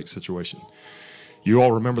checkmate situation. You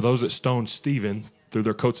all remember those that stoned Stephen, threw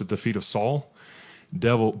their coats at the feet of Saul?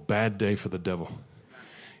 Bad day for the devil.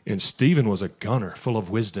 And Stephen was a gunner, full of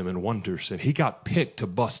wisdom and wonders. And he got picked to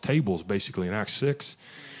bust tables, basically, in Acts 6.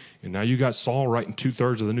 And now you got Saul writing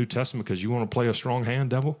 2/3 of the New Testament because you want to play a strong hand,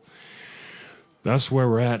 devil? That's where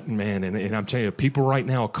we're at, man. And I'm telling you, people right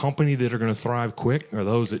now, a company that are going to thrive quick are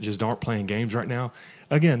those that just aren't playing games right now.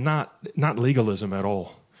 Again, not legalism at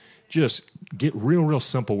all. Just get real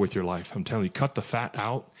simple with your life. I'm telling you, cut the fat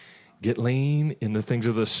out. Get lean in the things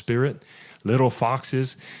of the Spirit. Little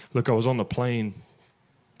foxes. Look, I was on the plane.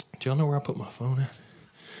 Do y'all know where I put my phone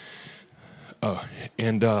at?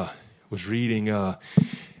 And was reading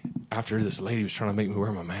after this lady was trying to make me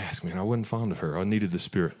wear my mask, man. I wasn't fond of her. I needed the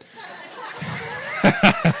Spirit.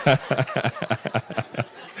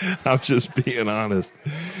 I'm just being honest.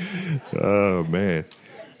 Oh, man.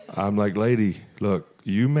 I'm like, lady, look,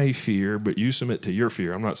 you may fear, but you submit to your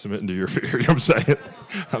fear. I'm not submitting to your fear. You know what I'm saying?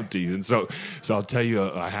 I'm teasing. So I'll tell you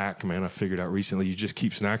a hack, man, I figured out recently. You just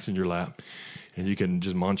keep snacks in your lap, and you can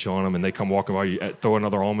just munch on them, and they come walking by, you throw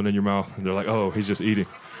another almond in your mouth, and they're like, oh, he's just eating.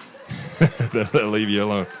 They'll leave you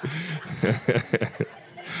alone.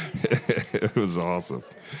 It was awesome.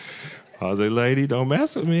 I was like, lady, don't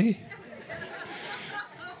mess with me.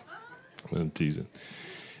 I'm teasing.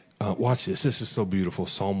 Watch this. This is so beautiful.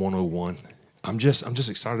 Psalm 101. I'm just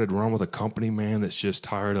excited to run with a company, man, that's just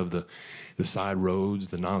tired of the side roads,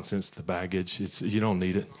 the nonsense, the baggage. You don't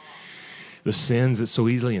need it. The sins that so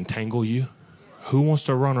easily entangle you. Who wants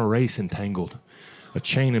to run a race entangled? A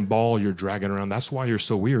chain and ball you're dragging around. That's why you're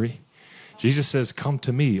so weary. Jesus says, come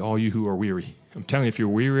to me, all you who are weary. I'm telling you, if you're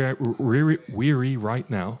weary right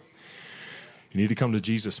now, you need to come to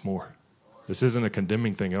Jesus more. This isn't a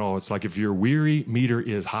condemning thing at all. It's like if your weary meter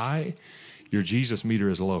is high, your Jesus meter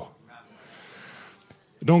is low.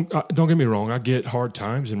 Don't get me wrong. I get hard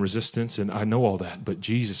times and resistance, and I know all that. But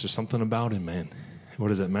Jesus, there's something about him, man.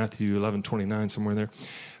 What is that? Matthew 11:29, somewhere in there.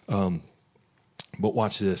 But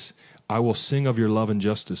watch this. I will sing of your love and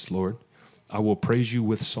justice, Lord. I will praise you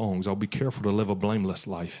with songs. I'll be careful to live a blameless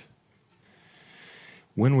life.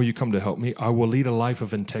 When will you come to help me? I will lead a life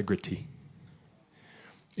of integrity.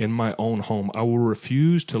 In my own home, I will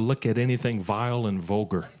refuse to look at anything vile and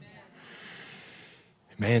vulgar.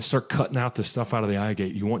 Man, start cutting out the stuff out of the eye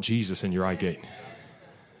gate. You want Jesus in your eye gate,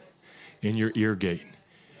 in your ear gate.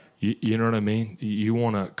 You know what I mean? You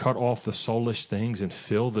want to cut off the soulish things and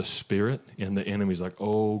fill the Spirit, and the enemy's like,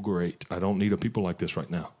 oh, great. I don't need a people like this right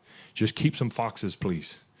now. Just keep some foxes,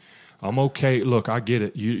 please. I'm okay. Look, I get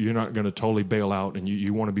it. You're not going to totally bail out, and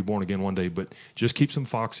you want to be born again one day, but just keep some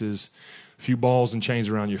foxes, a few balls and chains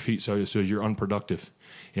around your feet so you're unproductive.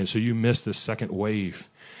 And so you miss this second wave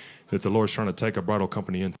that the Lord's trying to take a bridal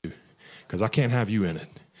company into, because I can't have you in it.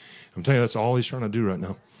 I'm telling you, that's all he's trying to do right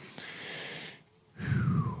now.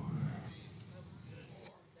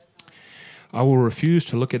 I will refuse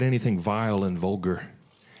to look at anything vile and vulgar.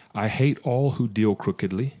 I hate all who deal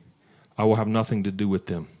crookedly. I will have nothing to do with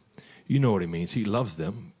them. You know what he means. He loves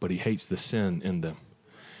them, but he hates the sin in them.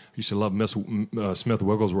 I used to love Smith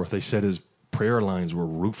Wigglesworth. They said his prayer lines were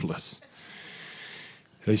ruthless.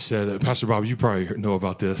 They said, Pastor Bob, you probably know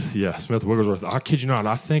about this. Yeah, Smith Wigglesworth. I kid you not,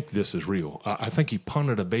 I think this is real. I think he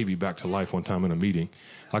punted a baby back to life one time in a meeting,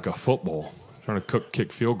 like a football, trying to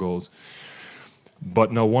kick field goals.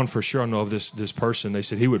 But no, one for sure I know of this person. They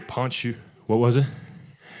said he would punch you. What was it?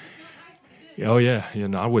 Oh, yeah.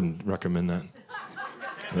 No, I wouldn't recommend that.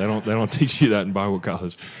 They don't teach you that in Bible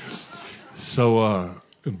college. So,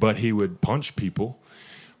 but he would punch people.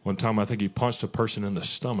 One time, I think he punched a person in the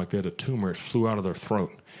stomach. They had a tumor. It flew out of their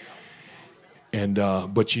throat. And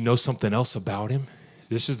but you know something else about him?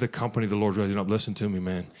 This is the company the Lord's raising up. Listen to me,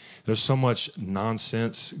 man. There's so much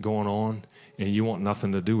nonsense going on, and you want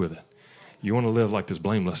nothing to do with it. You want to live like this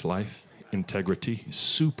blameless life, integrity,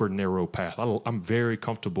 super narrow path. I'm very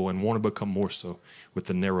comfortable and want to become more so with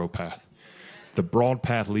the narrow path. The broad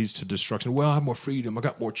path leads to destruction. Well, I have more freedom. I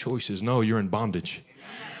got more choices. No, you're in bondage.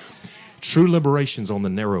 True liberation's on the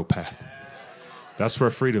narrow path. That's where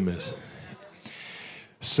freedom is.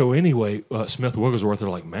 So anyway, Smith Wigglesworth are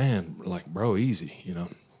like, man, like, bro, easy, you know.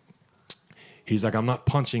 He's like, I'm not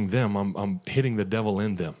punching them. I'm hitting the devil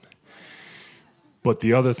in them. But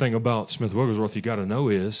the other thing about Smith Wigglesworth you got to know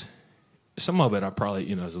is, some of it I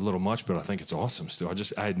probably, is a little much, but I think it's awesome still.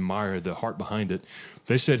 I admire the heart behind it.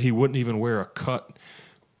 They said he wouldn't even wear a cut.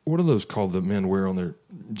 What are those called that men wear on their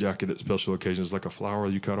jacket at special occasions? Like a flower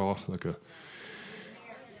you cut off, like a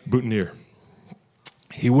boutonniere.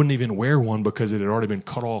 He wouldn't even wear one because it had already been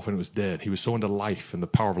cut off and it was dead. He was so into life and the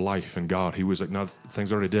power of life and God. He was like, no,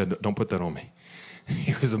 thing's already dead. Don't put that on me.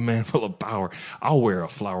 He was a man full of power. I'll wear a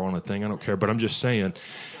flower on a thing. I don't care. But I'm just saying,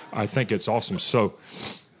 I think it's awesome. So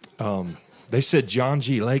they said John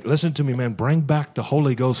G. Lake, listen to me, man, bring back the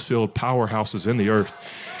Holy Ghost-filled powerhouses in the earth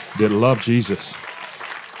that love Jesus.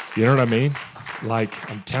 You know what I mean? Like,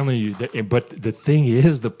 I'm telling you, but the thing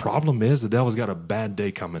is, the problem is the devil's got a bad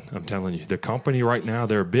day coming. I'm telling you. The company right now,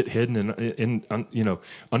 they're a bit hidden in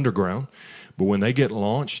underground. But when they get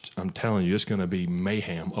launched, I'm telling you, it's going to be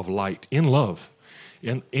mayhem of light in love.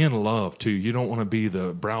 In love, too. You don't want to be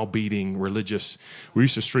the browbeating religious. We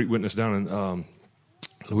used to street witness down in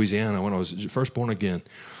Louisiana when I was first born again.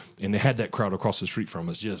 And they had that crowd across the street from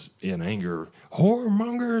us just in anger.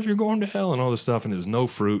 Whoremongers, you're going to hell, and all this stuff. And there was no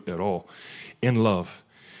fruit at all. In love,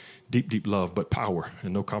 deep, deep love, but power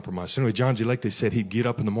and no compromise. So anyway, John G. Lake, they said he'd get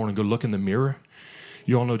up in the morning and go look in the mirror.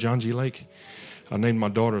 You all know John G. Lake? I named my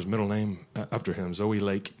daughter's middle name after him, Zoe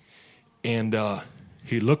Lake. And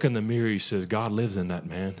he'd look in the mirror, he says, God lives in that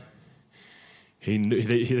man.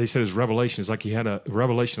 They said his revelation is like he had a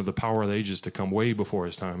revelation of the power of the ages to come way before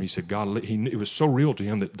his time. He said it was so real to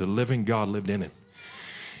him that the living God lived in him.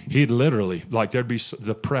 He'd literally, like there'd be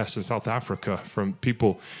the press in South Africa from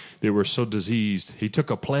people that were so diseased. He took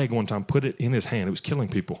a plague one time, put it in his hand. It was killing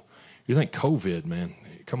people. You think COVID, man,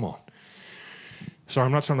 come on. Sorry,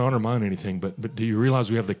 I'm not trying to undermine anything, but do you realize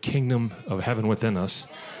we have the kingdom of heaven within us?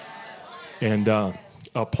 And a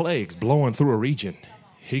plague's blowing through a region.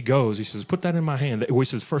 He goes, he says, put that in my hand. He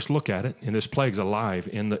says, first look at it, and this plague's alive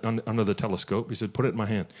under the telescope. He said, put it in my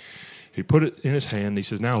hand. He put it in his hand. He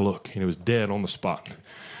says, now look. And it was dead on the spot.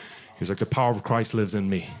 He was like, the power of Christ lives in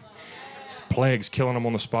me. Plagues killing him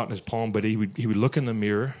on the spot in his palm, but he would look in the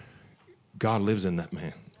mirror. God lives in that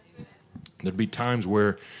man. There'd be times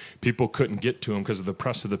where people couldn't get to him because of the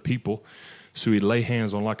press of the people, so he'd lay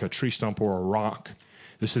hands on like a tree stump or a rock.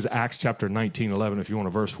 This is Acts chapter 19:11, if you want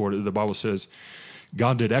a verse for it. The Bible says,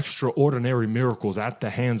 God did extraordinary miracles at the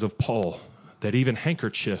hands of Paul, that even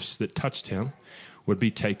handkerchiefs that touched him would be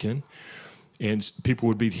taken, and people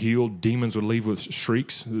would be healed. Demons would leave with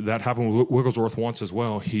shrieks. That happened with Wigglesworth once as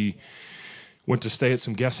well. He went to stay at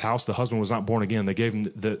some guest house. The husband was not born again. They gave him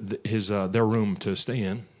their room to stay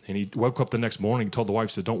in, and he woke up the next morning and told the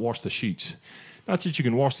wife, said, don't wash the sheets. Not that you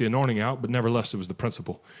can wash the anointing out, but nevertheless, it was the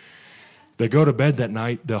principle. They go to bed that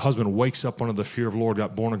night. The husband wakes up under the fear of the Lord,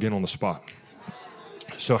 got born again on the spot.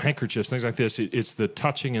 So handkerchiefs, things like this, it's the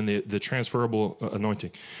touching and the transferable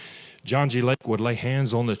anointing. John G. Lake would lay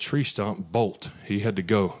hands on the tree stump, bolt. He had to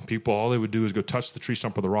go. People, all they would do is go touch the tree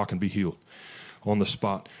stump or the rock and be healed on the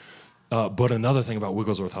spot. But another thing about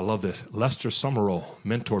Wigglesworth, I love this. Lester Summerall,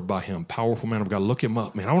 mentored by him, powerful man of God. Look him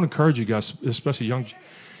up. Man, I want to encourage you guys, especially young.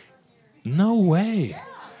 No way.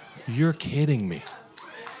 You're kidding me.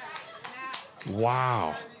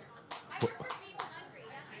 Wow.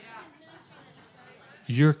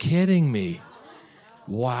 You're kidding me.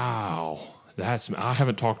 Wow. I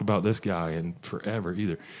haven't talked about this guy in forever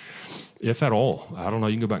either, if at all. I don't know.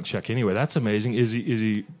 You can go back and check. Anyway, that's amazing. Is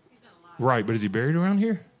he right? But is he buried around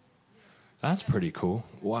here? That's pretty cool.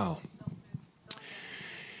 Wow.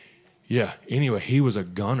 Yeah. Anyway, he was a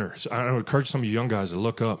gunner. So I would encourage some of you young guys to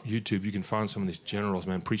look up YouTube. You can find some of these generals,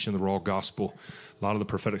 man, preaching the raw gospel. A lot of the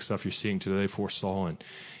prophetic stuff you're seeing today foresaw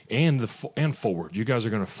and forward. You guys are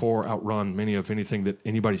going to outrun many of anything that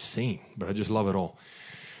anybody's seen. But I just love it all.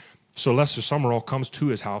 So Lester Summerall comes to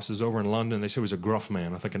his house. Is over in London. They say he was a gruff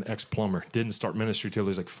man, I think an ex-plumber. Didn't start ministry till he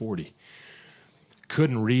was like 40.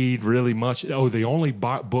 Couldn't read really much. Oh, the only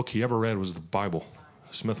book he ever read was the Bible.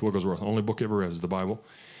 Smith Wigglesworth. The only book he ever read was the Bible.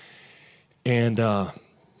 And I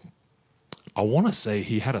want to say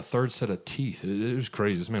he had a third set of teeth. It was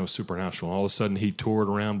crazy. This man was supernatural. All of a sudden, he toured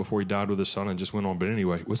around before he died with his son and just went on. But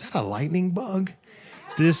anyway, was that a lightning bug?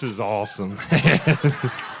 This is awesome.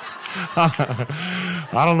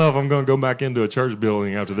 I don't know if I'm going to go back into a church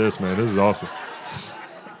building after this, man. This is awesome.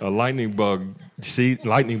 A lightning bug. See,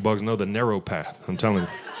 lightning bugs know the narrow path. I'm telling you.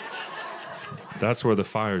 That's where the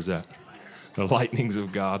fire's at. The lightnings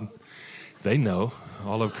of God. They know.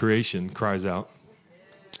 All of creation cries out.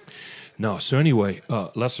 No. So anyway,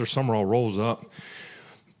 Lester Summerall rolls up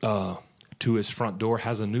to his front door,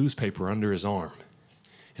 has a newspaper under his arm.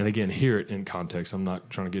 And again, hear it in context. I'm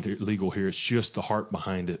not trying to get legal here. It's just the heart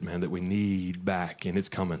behind it, man, that we need back, and it's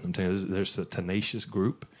coming. I'm telling you, there's a tenacious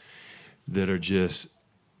group that are just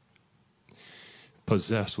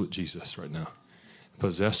possessed with Jesus right now,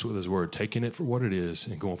 possessed with his word, taking it for what it is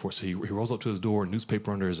and going for it. So he rolls up to his door,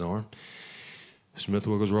 newspaper under his arm. Smith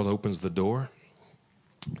Wigglesworth opens the door.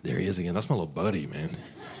 There he is again. That's my little buddy, man.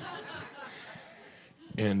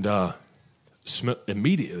 And Smith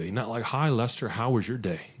immediately, not like, hi, Lester, how was your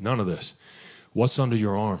day? None of this. What's under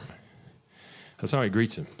your arm? That's how he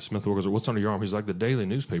greets him. Smith Wigglesworth, what's under your arm? He's like, the daily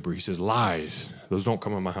newspaper. He says, lies. Those don't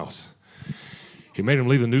come in my house. He made him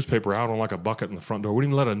leave the newspaper out on like a bucket in the front door. We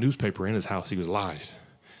didn't let a newspaper in his house. He goes, lies.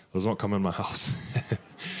 Those don't come in my house.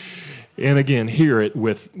 And again, hear it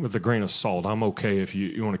with a grain of salt. I'm okay if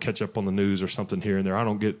you want to catch up on the news or something here and there. I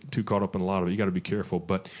don't get too caught up in a lot of it. You got to be careful.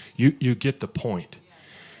 But you get the point.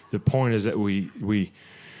 The point is that we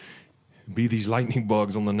be these lightning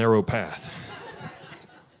bugs on the narrow path.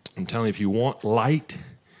 I'm telling you, if you want light,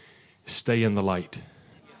 stay in the light.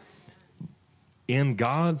 In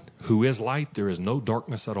God, who is light, there is no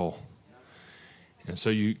darkness at all. And so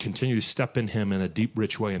you continue to step in him in a deep,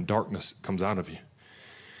 rich way, and darkness comes out of you.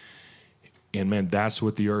 And man, that's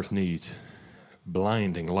what the earth needs.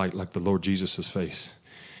 Blinding light like the Lord Jesus' face.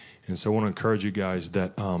 And so I want to encourage you guys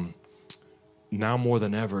that now more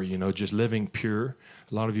than ever, just living pure.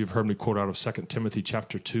 A lot of you have heard me quote out of 2 Timothy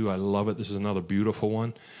chapter 2. I love it. This is another beautiful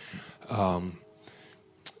one.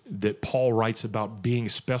 That Paul writes about being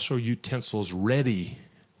special utensils ready.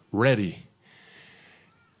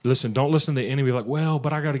 Listen, don't listen to the enemy like, well,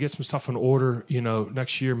 but I got to get some stuff in order.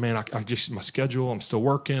 Next year, man, I just, my schedule, I'm still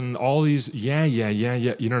working, all these, yeah.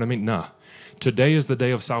 You know what I mean? Nah. Today is the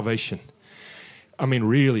day of salvation. I mean,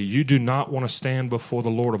 really, you do not want to stand before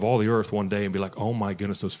the Lord of all the earth one day and be like, oh my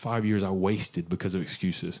goodness, those 5 years I wasted because of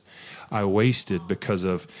excuses. I wasted because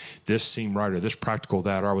of this seemed right or this practical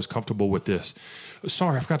that, or I was comfortable with this.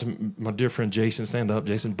 Sorry, I forgot my dear friend Jason, stand up,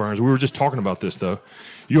 Jason Burns. We were just talking about this, though.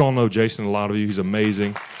 You all know Jason, a lot of you. He's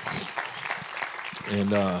amazing.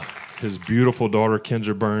 And his beautiful daughter,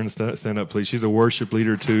 Kendra Burns, stand up, please. She's a worship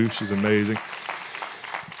leader, too. She's amazing.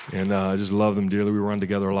 And I just love them dearly. We run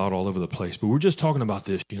together a lot all over the place. But we're just talking about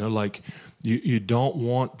this, like you don't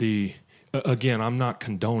want again, I'm not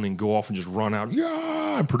condoning go off and just run out,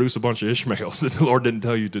 and produce a bunch of Ishmaels that the Lord didn't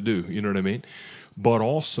tell you to do. You know what I mean? But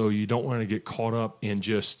also you don't want to get caught up in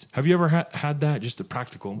just, have you ever had that? Just the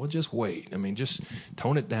practical, well, just wait. I mean, just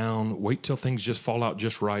tone it down. Wait till things just fall out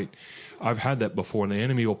just right. I've had that before, and the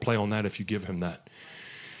enemy will play on that if you give him that.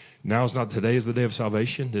 Today is the day of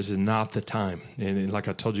salvation. This is not the time. And like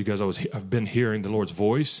I told you guys, I've been hearing the Lord's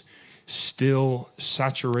voice, still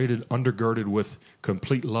saturated, undergirded with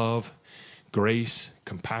complete love, grace,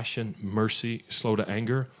 compassion, mercy, slow to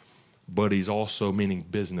anger. But he's also meaning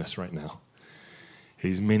business right now.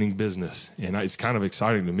 He's meaning business. And it's kind of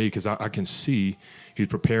exciting to me because I can see he's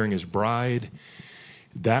preparing his bride.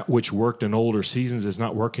 That which worked in older seasons is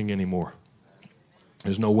not working anymore.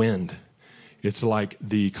 There's no wind. It's like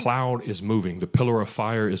the cloud is moving. The pillar of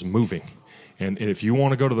fire is moving. And if you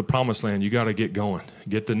want to go to the promised land, you got to get going.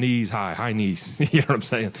 Get the knees high knees. You know what I'm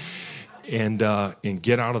saying? And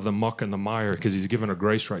get out of the muck and the mire because he's giving a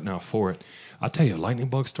grace right now for it. I tell you, lightning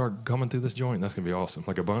bugs start coming through this joint. That's going to be awesome.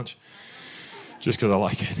 Like a bunch. Just because I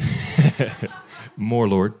like it. More,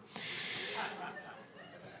 Lord.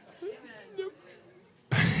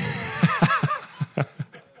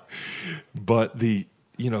 But the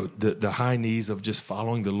high knees of just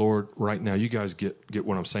following the Lord right now, you guys get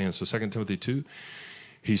what I'm saying. So 2 Timothy 2,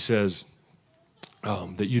 he says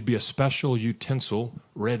that you'd be a special utensil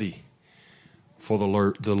ready for the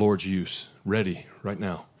Lord's use. Ready right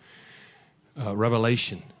now.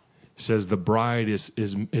 Revelation says the bride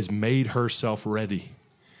is made herself ready.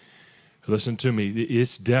 Listen to me.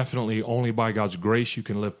 It's definitely only by God's grace you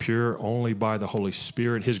can live pure, only by the Holy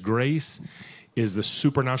Spirit. His grace is the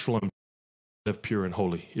supernatural and live pure and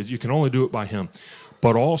holy. You can only do it by him.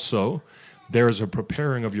 But also, there is a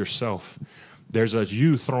preparing of yourself. There's a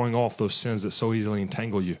you throwing off those sins that so easily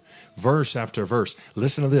entangle you. Verse after verse.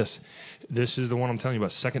 Listen to this. This is the one I'm telling you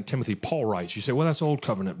about. 2 Timothy, Paul writes. You say, well, that's old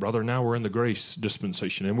covenant, brother. Now we're in the grace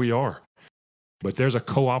dispensation, and we are. But there's a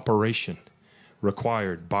cooperation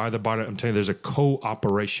required by the body. I'm telling you, there's a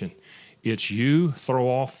cooperation. It's you throw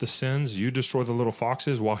off the sins, you destroy the little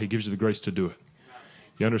foxes while he gives you the grace to do it.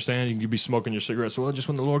 You understand? You can be smoking your cigarettes. Well, just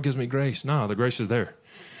when the Lord gives me grace. No, the grace is there.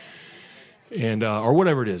 And or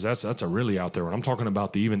whatever it is. That's a really out there one. I'm talking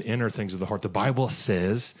about the even inner things of the heart. The Bible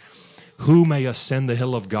says Who may ascend the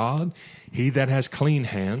hill of God? He that has clean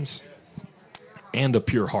hands and a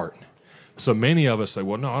pure heart. So many of us say,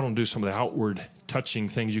 well, no, I don't do some of the outward touching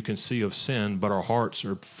things you can see of sin, but our hearts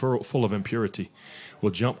are full of impurity.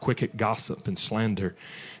 We'll jump quick at gossip and slander,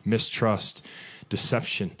 mistrust,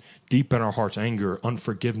 deception, deep in our hearts, anger,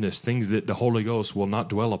 unforgiveness, things that the Holy Ghost will not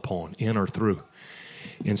dwell upon in or through.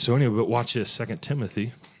 And so anyway, but watch this, 2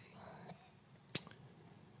 Timothy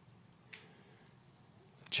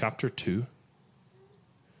chapter 2,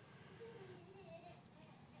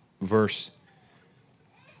 verse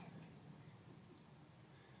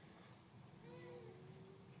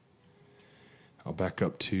I'll back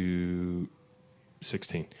up to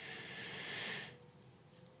 16.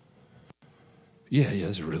 Yeah, this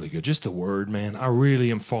is really good. Just the word, man. I really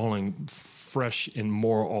am falling fresh and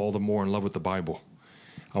all the more in love with the Bible.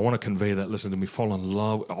 I want to convey that. Listen to me. Fall in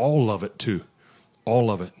love. All of it, too. All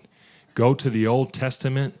of it. Go to the Old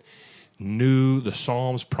Testament, the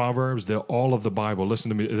Psalms, Proverbs, all of the Bible. Listen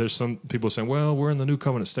to me. There's some people saying, well, we're in the New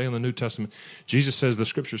Covenant. Stay in the New Testament. Jesus says the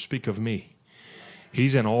Scriptures speak of me.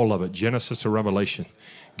 He's in all of it, Genesis to Revelation.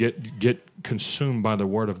 Get consumed by the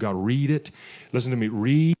Word of God. Read it. Listen to me.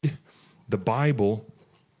 Read the Bible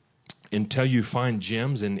until you find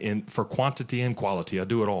gems and for quantity and quality. I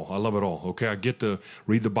do it all. I love it all. Okay, I get to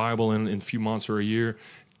read the Bible in a few months or a year.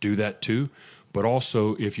 Do that too. But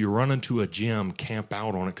also, if you run into a gem, camp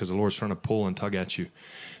out on it because the Lord's trying to pull and tug at you.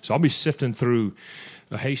 So I'll be sifting through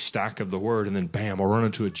a haystack of the Word, and then bam, I'll run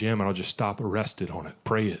into a gem and I'll just stop arrested on it.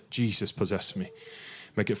 Pray it. Jesus, possess me.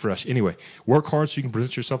 Make it fresh. Anyway, work hard so you can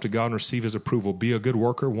present yourself to God and receive His approval. Be a good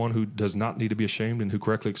worker, one who does not need to be ashamed and who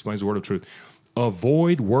correctly explains the word of truth.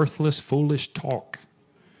 Avoid worthless, foolish talk.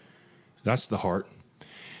 That's the heart.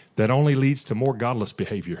 That only leads to more godless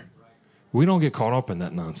behavior. We don't get caught up in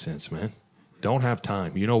that nonsense, man. Don't have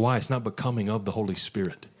time. You know why? It's not becoming of the Holy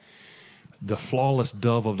Spirit. The flawless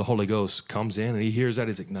dove of the Holy Ghost comes in and he hears that.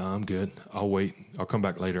 He's like, no, I'm good. I'll wait. I'll come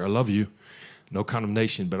back later. I love you. No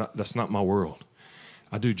condemnation, but that's not my world.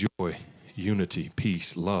 I do joy, unity,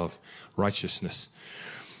 peace, love, righteousness.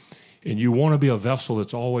 And you want to be a vessel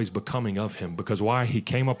that's always becoming of Him. Because why? He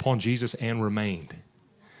came upon Jesus and remained.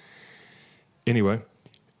 Anyway,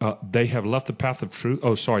 they have left the path of truth.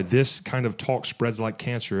 Oh, sorry. This kind of talk spreads like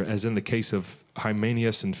cancer, as in the case of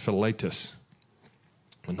Hymenaeus and Philetus.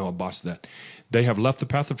 I know I bossed that. They have left the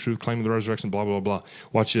path of truth, claiming the resurrection, blah, blah, blah.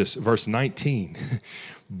 Watch this. Verse 19.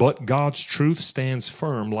 But God's truth stands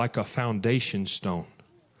firm like a foundation stone.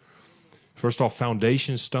 First off,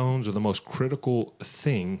 foundation stones are the most critical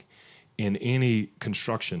thing in any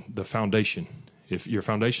construction, the foundation. If your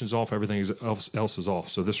foundation's off, everything else is off.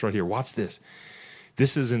 So this right here, watch this.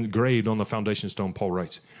 This is engraved on the foundation stone, Paul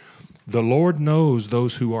writes. The Lord knows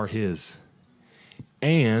those who are His,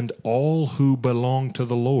 and all who belong to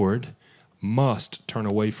the Lord must turn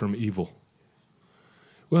away from evil.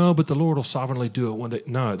 Well, but the Lord will sovereignly do it one day.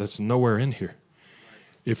 No, that's nowhere in here.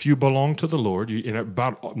 If you belong to the Lord, and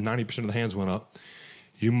about 90% of the hands went up,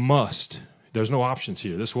 you must. There's no options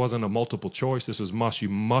here. This wasn't a multiple choice. This was must. You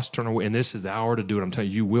must turn away, and this is the hour to do it. I'm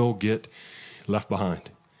telling you, you will get left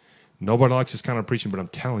behind. Nobody likes this kind of preaching, but I'm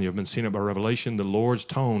telling you, I've been seeing it by revelation. The Lord's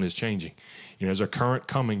tone is changing. There's a current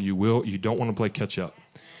coming. You don't want to play catch up.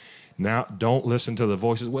 Now, don't listen to the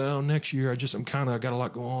voices. Well, next year, I got a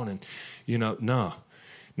lot going on, and no.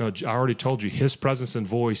 No, I already told you, His presence and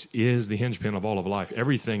voice is the hinge pin of all of life.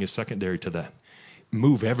 Everything is secondary to that.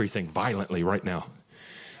 Move everything violently right now.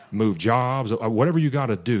 Move jobs, whatever you got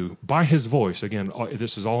to do by His voice. Again,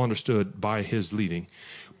 this is all understood by His leading.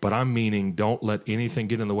 But I'm meaning don't let anything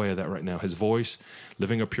get in the way of that right now. His voice,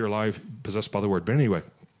 living a pure life, possessed by the Word. But anyway,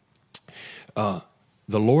 the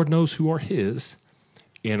Lord knows who are His,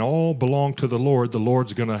 and all belong to the Lord. The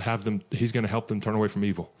Lord's going to have them. He's going to help them turn away from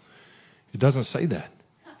evil. It doesn't say that.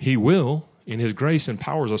 He will, in His grace,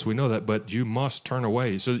 empowers us. We know that, but you must turn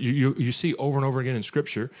away. So you see over and over again in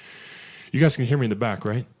Scripture. You guys can hear me in the back,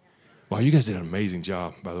 right? Wow, you guys did an amazing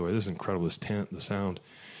job, by the way. This is incredible, this tent, the sound.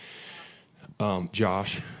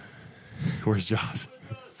 Josh. Where's Josh?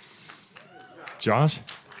 Josh?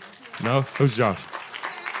 No? Who's Josh?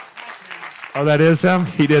 Oh, that is him?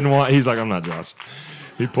 He's like, I'm not Josh.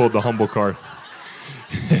 He pulled the humble card.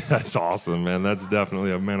 That's awesome, man. That's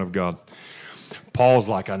definitely a man of God. Paul's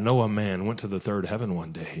like, I know a man went to the third heaven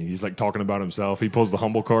one day. He's like talking about himself. He pulls the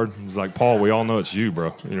humble card. He's like, Paul, we all know it's you,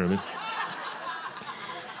 bro. You know what I mean?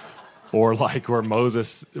 Or like where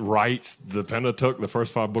Moses writes the Pentateuch, the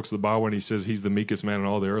first 5 books of the Bible, and he says he's the meekest man in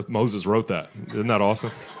all the earth. Moses wrote that. Isn't that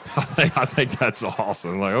awesome? I think that's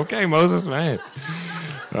awesome. Like, okay, Moses, man.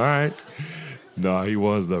 All right. No, he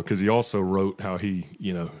was, though, because he also wrote how he,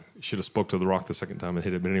 Should have spoke to the rock the second time and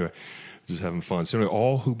hit it. But anyway, just having fun. So anyway,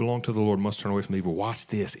 all who belong to the Lord must turn away from evil. Watch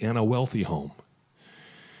this. In a wealthy home.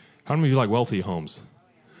 How many of you like wealthy homes?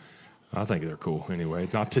 I think they're cool anyway.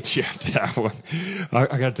 Not that you have to have one. I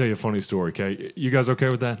got to tell you a funny story, okay? You guys okay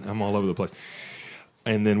with that? I'm all over the place.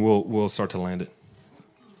 And then we'll start to land it.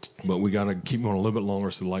 But we got to keep going a little bit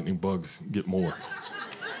longer so the lightning bugs get more.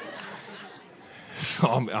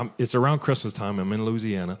 So it's around Christmas time. I'm in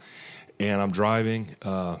Louisiana, and I'm driving.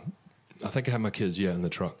 I think I have my kids, in the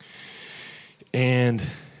truck. And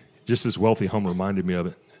just this wealthy home reminded me of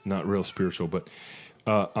it. Not real spiritual, but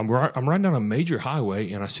I'm riding down a major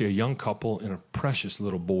highway, and I see a young couple and a precious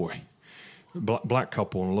little boy. Black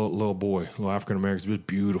couple and a little boy, little African-American. It was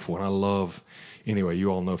beautiful, and I love, anyway,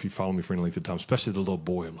 you all know if you follow me for any length of time, especially the little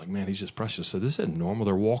boy. I'm like, man, he's just precious. So this isn't normal.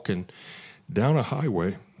 They're walking down a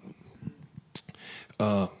highway.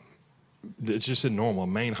 It's just a normal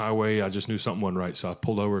main highway. I just knew something wasn't right, so I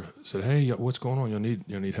pulled over. Said, "Hey, what's going on?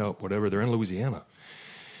 You'll need help, whatever." They're in Louisiana,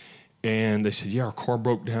 and they said, "Yeah, our car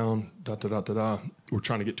broke down. We're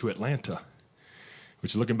trying to get to Atlanta,"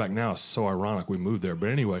 which, looking back now, is so ironic. We moved there, but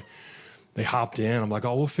anyway, they hopped in. I'm like,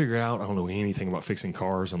 "Oh, we'll figure it out." I don't know anything about fixing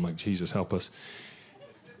cars. I'm like, "Jesus, help us."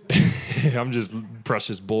 I'm just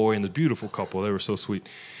precious boy and the beautiful couple. They were so sweet.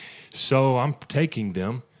 So I'm taking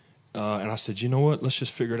them. And I said, you know what? Let's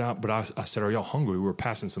just figure it out. But I said, are y'all hungry? We were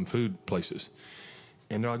passing some food places.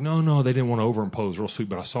 And they're like, no. They didn't want to overimpose, real sweet.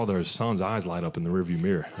 But I saw their son's eyes light up in the rearview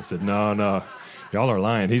mirror. I said, no. Y'all are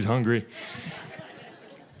lying. He's hungry.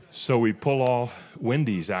 So we pull off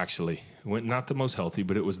Wendy's, actually. Not the most healthy,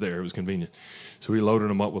 but it was there. It was convenient. So we loaded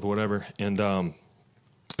them up with whatever. And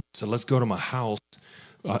so let's go to my house.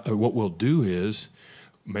 What we'll do is,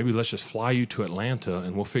 maybe let's just fly you to Atlanta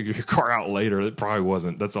and we'll figure your car out later. It probably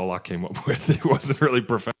wasn't. That's all I came up with. It wasn't really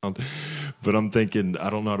profound. But I'm thinking,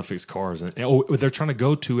 I don't know how to fix cars. And they're trying to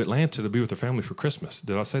go to Atlanta to be with their family for Christmas.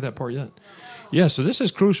 Did I say that part yet? Yeah, so this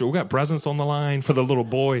is crucial. We got presents on the line for the little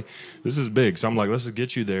boy. This is big. So I'm like, let's just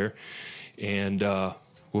get you there and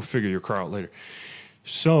we'll figure your car out later.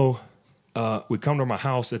 So we come to my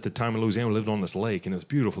house at the time in Louisiana. We lived on this lake, and it was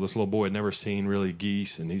beautiful. This little boy had never seen really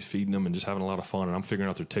geese, and he's feeding them and just having a lot of fun. And I'm figuring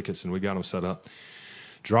out their tickets, and we got them set up.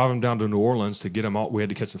 Drive them down to New Orleans to get them out. We had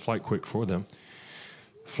to catch the flight quick for them.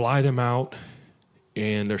 Fly them out,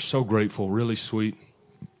 and they're so grateful, really sweet.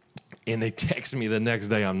 And they text me the next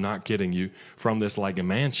day, I'm not kidding you, from this like a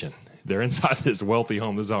mansion. They're inside this wealthy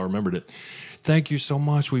home. This is how I remembered it. Thank you so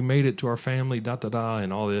much. We made it to our family,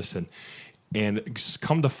 and all this. And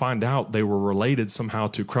come to find out, they were related somehow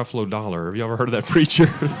to Creflo Dollar. Have you ever heard of that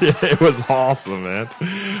preacher? Yeah, it was awesome, man.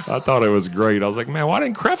 I thought it was great. I was like, man, why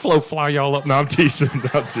didn't Creflo fly y'all up? No, I'm teasing.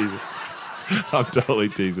 I'm totally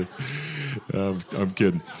teasing. I'm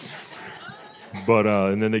kidding. But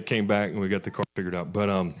and then they came back and we got the car figured out. But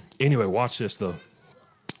anyway, watch this though.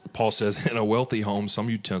 Paul says, in a wealthy home, some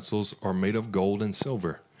utensils are made of gold and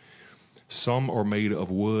silver. Some are made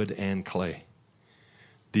of wood and clay.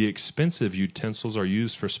 The expensive utensils are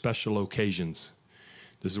used for special occasions.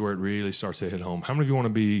 This is where it really starts to hit home. How many of you want to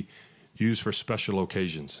be used for special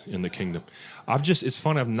occasions in the kingdom? It's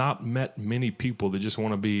funny, I've not met many people that just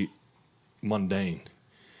want to be mundane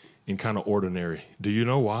and kind of ordinary. Do you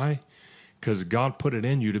know why? Because God put it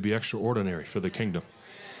in you to be extraordinary for the kingdom.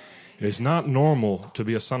 It's not normal to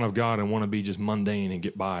be a son of God and want to be just mundane and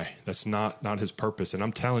get by. That's not his purpose. And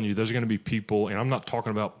I'm telling you, there's going to be people, and I'm not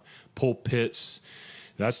talking about pulpits.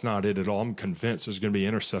 That's not it at all. I'm convinced there's going to be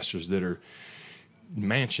intercessors that are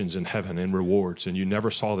mansions in heaven and rewards, and you never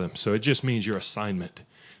saw them. So it just means your assignment,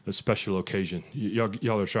 the special occasion.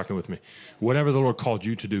 Y'all are tracking with me. Whatever the Lord called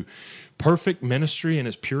you to do. Perfect ministry in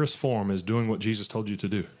its purest form is doing what Jesus told you to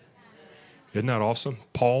do. Isn't that awesome?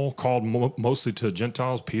 Paul called mostly to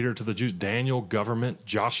Gentiles, Peter to the Jews, Daniel, government,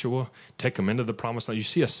 Joshua, take them into the promised land. You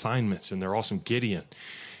see assignments, and they're awesome. Gideon,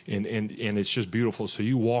 and it's just beautiful. So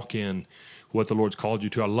you walk in what the Lord's called you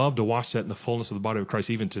to. I love to watch that in the fullness of the body of Christ.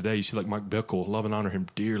 Even today, you see like Mike Bickle, love and honor him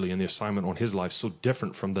dearly, and the assignment on his life so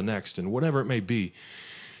different from the next, and whatever it may be.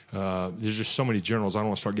 There's just so many generals. I don't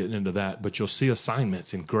want to start getting into that, but you'll see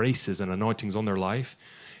assignments and graces and anointings on their life,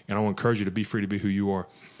 and I want to encourage you to be free to be who you are.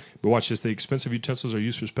 But watch this. The expensive utensils are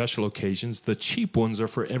used for special occasions. The cheap ones are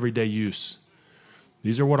for everyday use.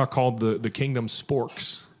 These are what I call the kingdom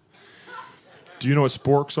sporks. Do you know what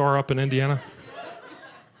sporks are up in Indiana?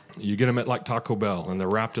 You get them at like Taco Bell, and they're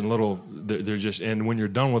wrapped in they're just, and when you're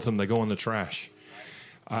done with them, they go in the trash.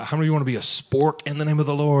 How many of you want to be a spork in the name of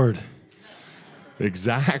the Lord?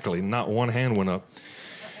 Exactly. Not one hand went up.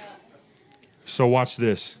 So watch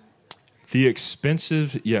this.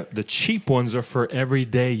 The cheap ones are for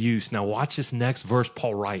everyday use. Now watch this next verse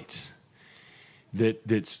Paul writes.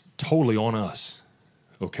 that's totally on us.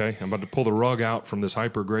 Okay, I'm about to pull the rug out from this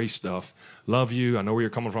hyper grace stuff. Love you. I know where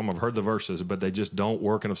you're coming from. I've heard the verses, but they just don't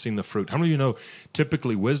work, and I've seen the fruit. How many of you know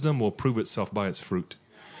typically wisdom will prove itself by its fruit?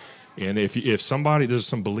 And if somebody, there's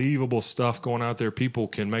some believable stuff going out there, people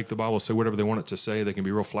can make the Bible say whatever they want it to say. They can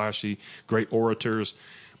be real flashy, great orators,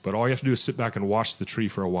 but all you have to do is sit back and watch the tree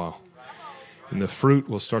for a while. And the fruit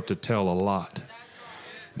will start to tell a lot.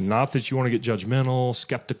 Not that you want to get judgmental,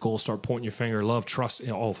 skeptical, start pointing your finger, love, trust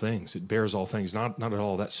in all things. It bears all things. Not at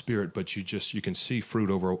all that spirit, but you can see fruit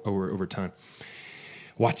over time.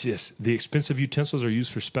 Watch this. The expensive utensils are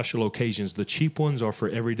used for special occasions. The cheap ones are for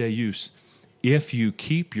everyday use. If you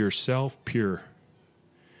keep yourself pure,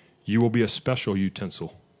 you will be a special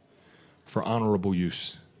utensil for honorable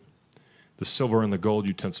use. The silver and the gold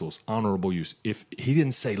utensils, honorable use. If he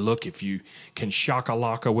didn't say, look, if you can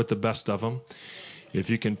shaka-laka with the best of them, if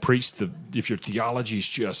you can preach if your theology is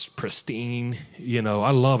just pristine,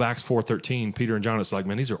 I love Acts 4:13. Peter and John, it's like,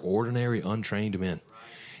 man, these are ordinary, untrained men.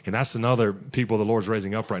 And that's another people the Lord's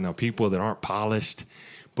raising up right now, people that aren't polished,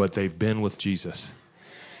 but they've been with Jesus.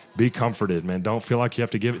 Be comforted, man. Don't feel like you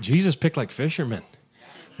have to give it. Jesus picked like fishermen,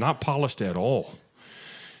 not polished at all.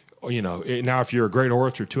 Now if you're a great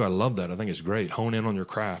orator too, I love that. I think it's great. Hone in on your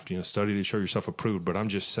craft, study to show yourself approved. But I'm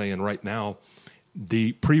just saying right now,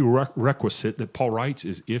 the prerequisite that Paul writes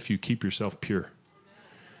is if you keep yourself pure,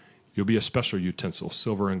 you'll be a special utensil,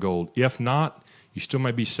 silver and gold. If not, you still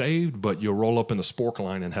might be saved, but you'll roll up in the spork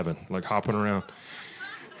line in heaven, like hopping around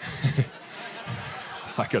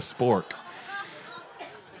like a spork.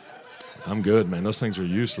 I'm good, man. Those things are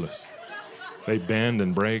useless. They bend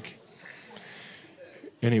and break.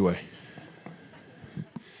 Anyway,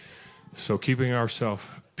 so keeping ourselves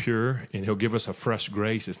pure, and he'll give us a fresh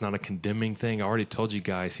grace. It's not a condemning thing. I already told you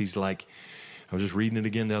guys, he's like, I was just reading it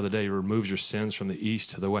again the other day, he removes your sins from the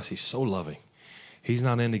east to the west. He's so loving. He's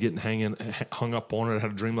not into getting hung up on it. I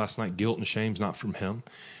had a dream last night. Guilt and shame's not from him.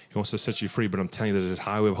 He wants to set you free, but I'm telling you, there's this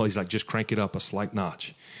highway. He's like, just crank it up a slight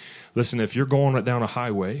notch. Listen, if you're going right down a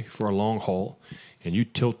highway for a long haul and you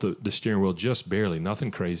tilt the steering wheel just barely,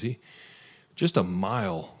 nothing crazy, just a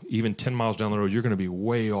mile, even 10 miles down the road, you're going to be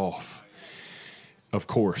way off, of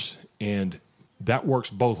course. And that works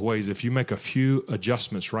both ways. If you make a few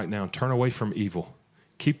adjustments right now and turn away from evil,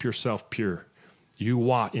 keep yourself pure, you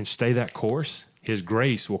watch and stay that course, his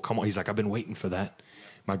grace will come on. He's like, I've been waiting for that.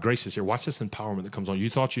 My grace is here. Watch this empowerment that comes on. You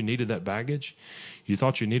thought you needed that baggage? You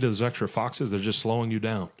thought you needed those extra foxes? They're just slowing you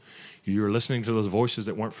down. You were listening to those voices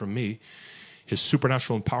that weren't from me. His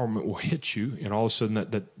supernatural empowerment will hit you, and all of a sudden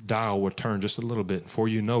that dial will turn just a little bit. Before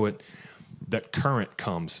you know it, that current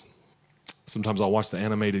comes. Sometimes I'll watch the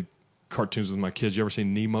animated cartoons with my kids. You ever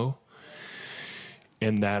seen Nemo?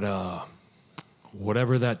 And that,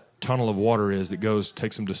 whatever that tunnel of water is that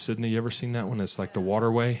takes them to Sydney. You ever seen that one? It's like the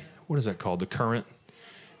waterway. What is that called? The current?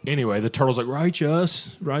 Anyway, the turtle's like,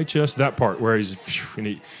 righteous, that part where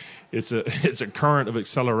it's a current of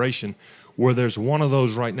acceleration where there's one of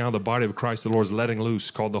those right now, the body of Christ, the Lord's letting loose,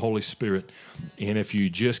 called the Holy Spirit. And if you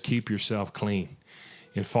just keep yourself clean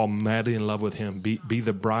and fall madly in love with him, be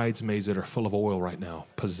the bridesmaids that are full of oil right now.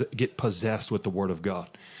 Get possessed with the word of God.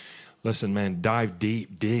 Listen, man, dive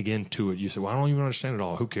deep, dig into it. You say, well, I don't even understand it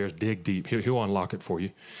all. Who cares? Dig deep. He'll unlock it for you.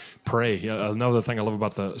 Pray. Another thing I love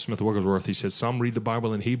about the Smith Wigglesworth, he said, some read the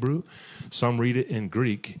Bible in Hebrew, some read it in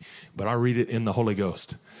Greek, but I read it in the Holy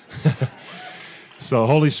Ghost. So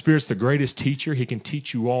Holy Spirit's the greatest teacher. He can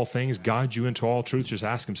teach you all things, guide you into all truth. Just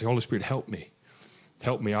ask him, say, Holy Spirit, help me.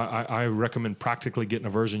 Help me. I recommend practically getting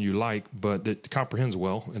a version you like, but that comprehends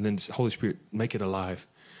well, and then Holy Spirit, make it alive.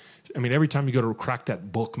 I mean, every time you go to crack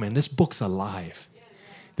that book, man, this book's alive.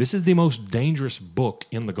 This is the most dangerous book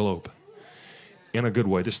in the globe. In a good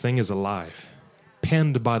way. This thing is alive.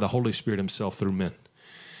 Penned by the Holy Spirit himself through men.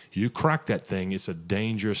 You crack that thing, it's a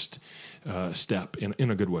dangerous step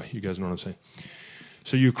in a good way. You guys know what I'm saying?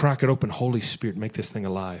 So you crack it open, Holy Spirit, make this thing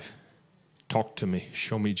alive. Talk to me.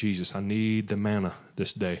 Show me Jesus. I need the manna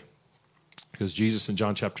this day. Because Jesus in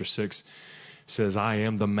John chapter 6 says, I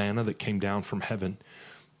am the manna that came down from heaven.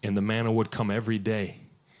 And the manna would come every day.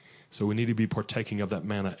 So we need to be partaking of that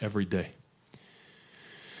manna every day.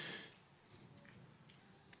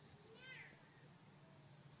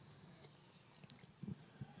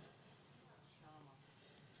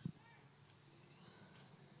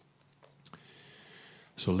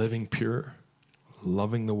 So living pure,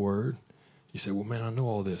 loving the word. You say, well, man, I know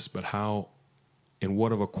all this, but how, in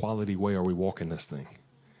what of a quality way are we walking this thing?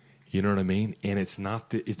 You know what I mean? And it's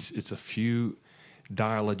not, it's a few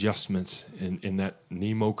dial adjustments in that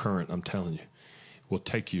Nemo current, I'm telling you, will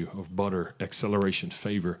take you of butter, acceleration,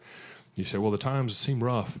 favor. You say, well, the times seem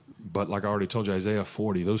rough, but like I already told you, Isaiah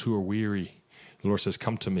 40, those who are weary, the Lord says,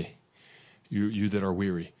 come to me, you that are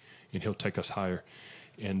weary, and he'll take us higher.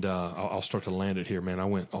 And I'll start to land it here, man. I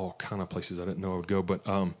went all kind of places I didn't know I would go, but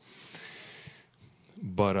I'll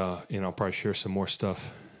probably share some more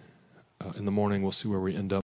stuff in the morning. We'll see where we end up.